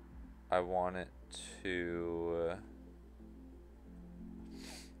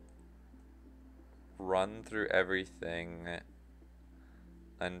run through everything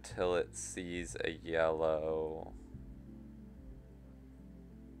until it sees a yellow,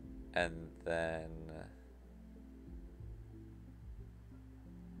 and then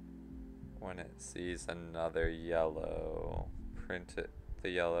when it sees another yellow, print it, the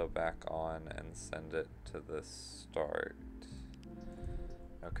yellow back on and send it to the start.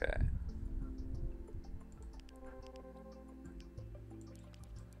 Okay.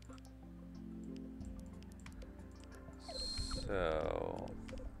 So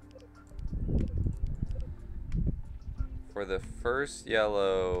for the first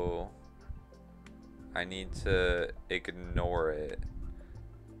yellow, I need to ignore it,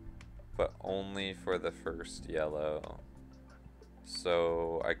 but only for the first yellow.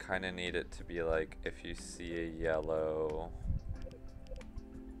 So I kind of need it to be like, if you see a yellow,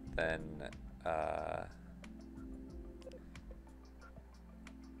 then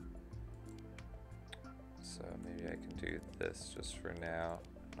so maybe I can do this just for now,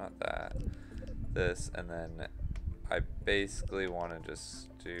 not that, this, and then I basically want to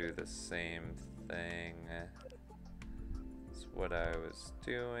just do the same thing as what I was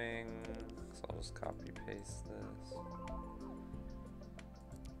doing, so I'll just copy paste this.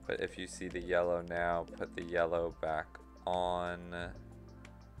 But if you see the yellow now, put the yellow back on.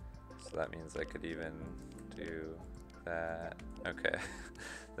 So that means I could even do that. Okay.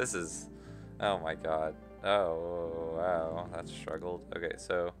 This is, oh my god. Oh, wow, that struggled. Okay,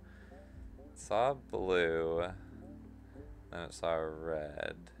 so it saw blue, then it saw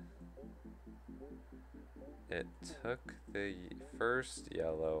red. It took the first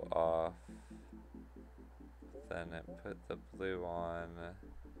yellow off, then it put the blue on,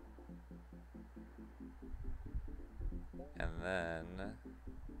 and then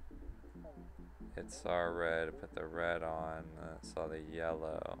it saw red, put the red on, then it saw the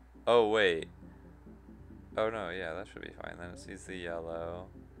yellow. Oh wait. Oh no, yeah, that should be fine. Then it sees the yellow.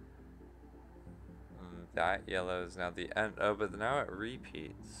 That yellow is now the end. Oh, but now it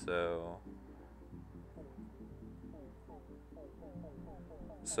repeats, so...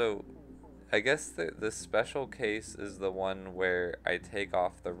 So, I guess the special case is the one where I take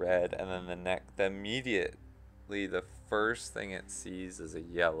off the red and then immediately the first thing it sees is a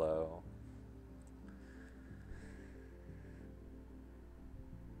yellow.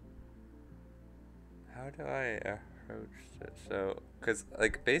 How do I approach it? So, because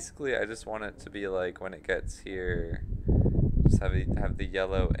like basically I just want it to be like when it gets here, just have the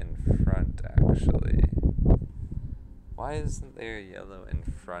yellow in front actually. Why isn't there yellow in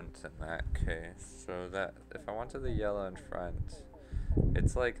front in that case? So that if I wanted the yellow in front,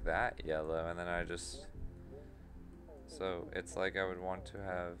 it's like that yellow, and then I just, so it's like I would want to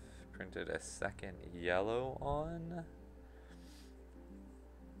have printed a second yellow on.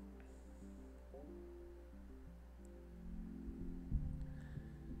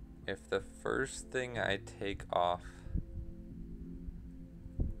 If the first thing I take off,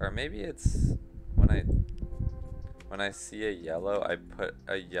 or maybe it's when I see a yellow, I put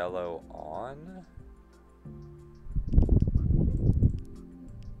a yellow on.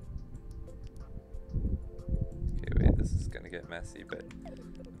 Okay, wait, this is gonna get messy, but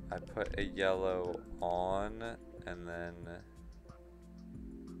I put a yellow on, and then,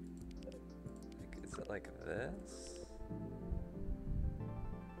 like, is it like this?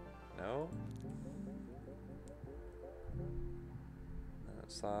 No? And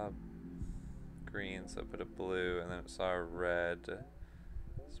it saw green, so I put a blue, and then it saw a red.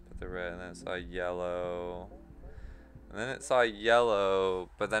 Let's put the red, and then it saw yellow. And then it saw yellow,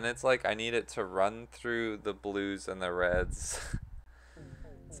 but then it's like I need it to run through the blues and the reds.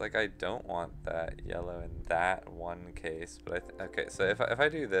 It's like I don't want that yellow in that one case, but okay, so if I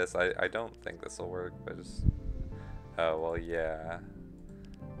do this, I don't think this will work, but just, oh, well, yeah.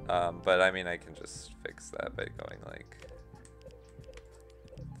 But I mean, I can just fix that by going like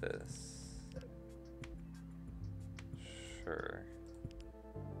this. Sure.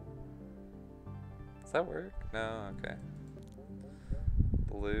 Does that work? No? Okay.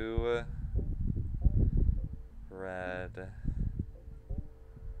 Blue, red.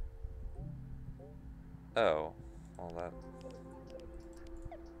 Oh, well that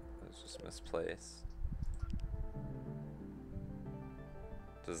was just misplaced.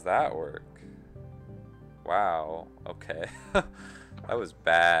 Does that work? Wow, okay. That was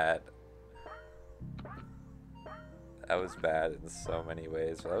bad. That was bad in so many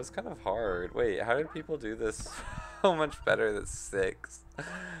ways, but that was kind of hard. Wait, how did people do this so much better than six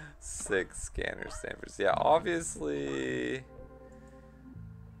scanner stampers? Yeah, obviously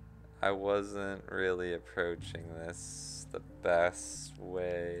I wasn't really approaching this the best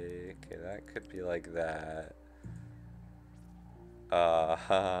way. Okay, that could be like that.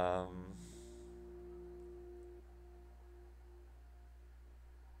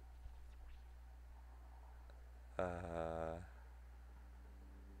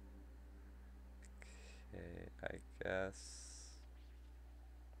 Okay, I guess.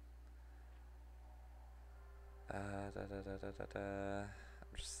 I'm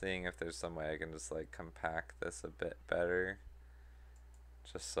just seeing if there's some way I can just like compact this a bit better.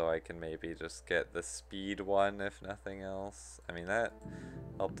 Just so I can maybe just get the speed one if nothing else. I mean, that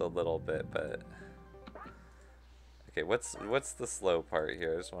helped a little bit, but okay, what's the slow part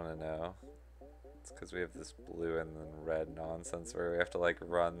here? I just want to know. It's because we have this blue and then red nonsense where we have to like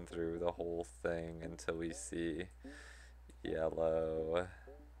run through the whole thing until we see yellow,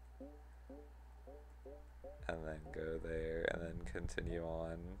 and then go there and then continue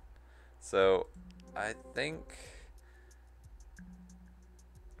on. So I think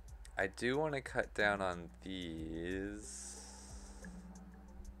I do want to cut down on these.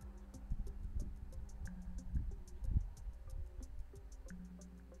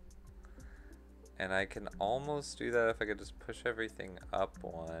 And I can almost do that if I could just push everything up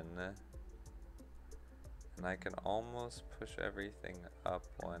one. And I can almost push everything up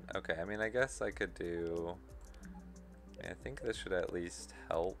one. Okay, I mean, I guess I could do, I think this should at least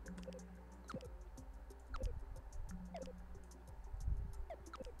help.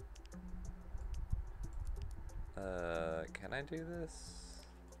 Can I do this?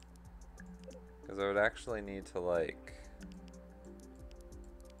 Because I would actually need to like,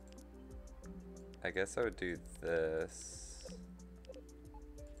 I guess I would do this,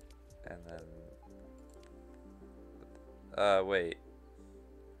 and then, wait.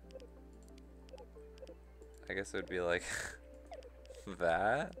 I guess it would be like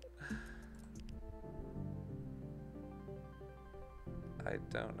that? I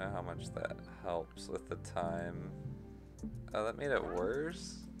don't know how much that helps with the time. Oh, that made it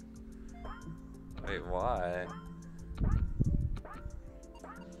worse? Wait, why?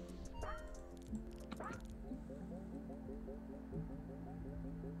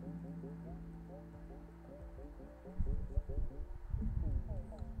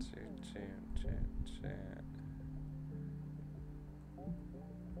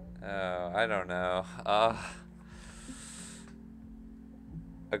 Oh, I don't know.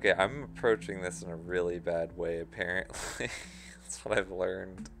 Okay, I'm approaching this in a really bad way, apparently. That's what I've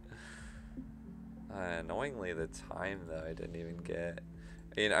learned. Annoyingly, the time, though, I didn't even get.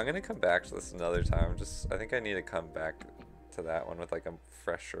 I mean, I'm gonna come back to this another time. I think I need to come back to that one with like a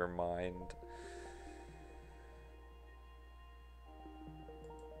fresher mind.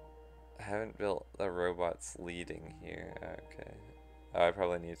 I haven't built the robots leading here. Okay. Oh, I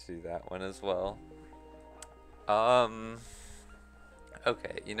probably need to do that one as well.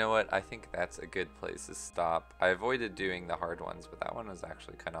 Okay, you know what? I think that's a good place to stop. I avoided doing the hard ones, but that one was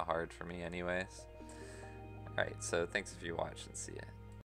actually kind of hard for me anyways. Alright, so thanks if you watched and see ya.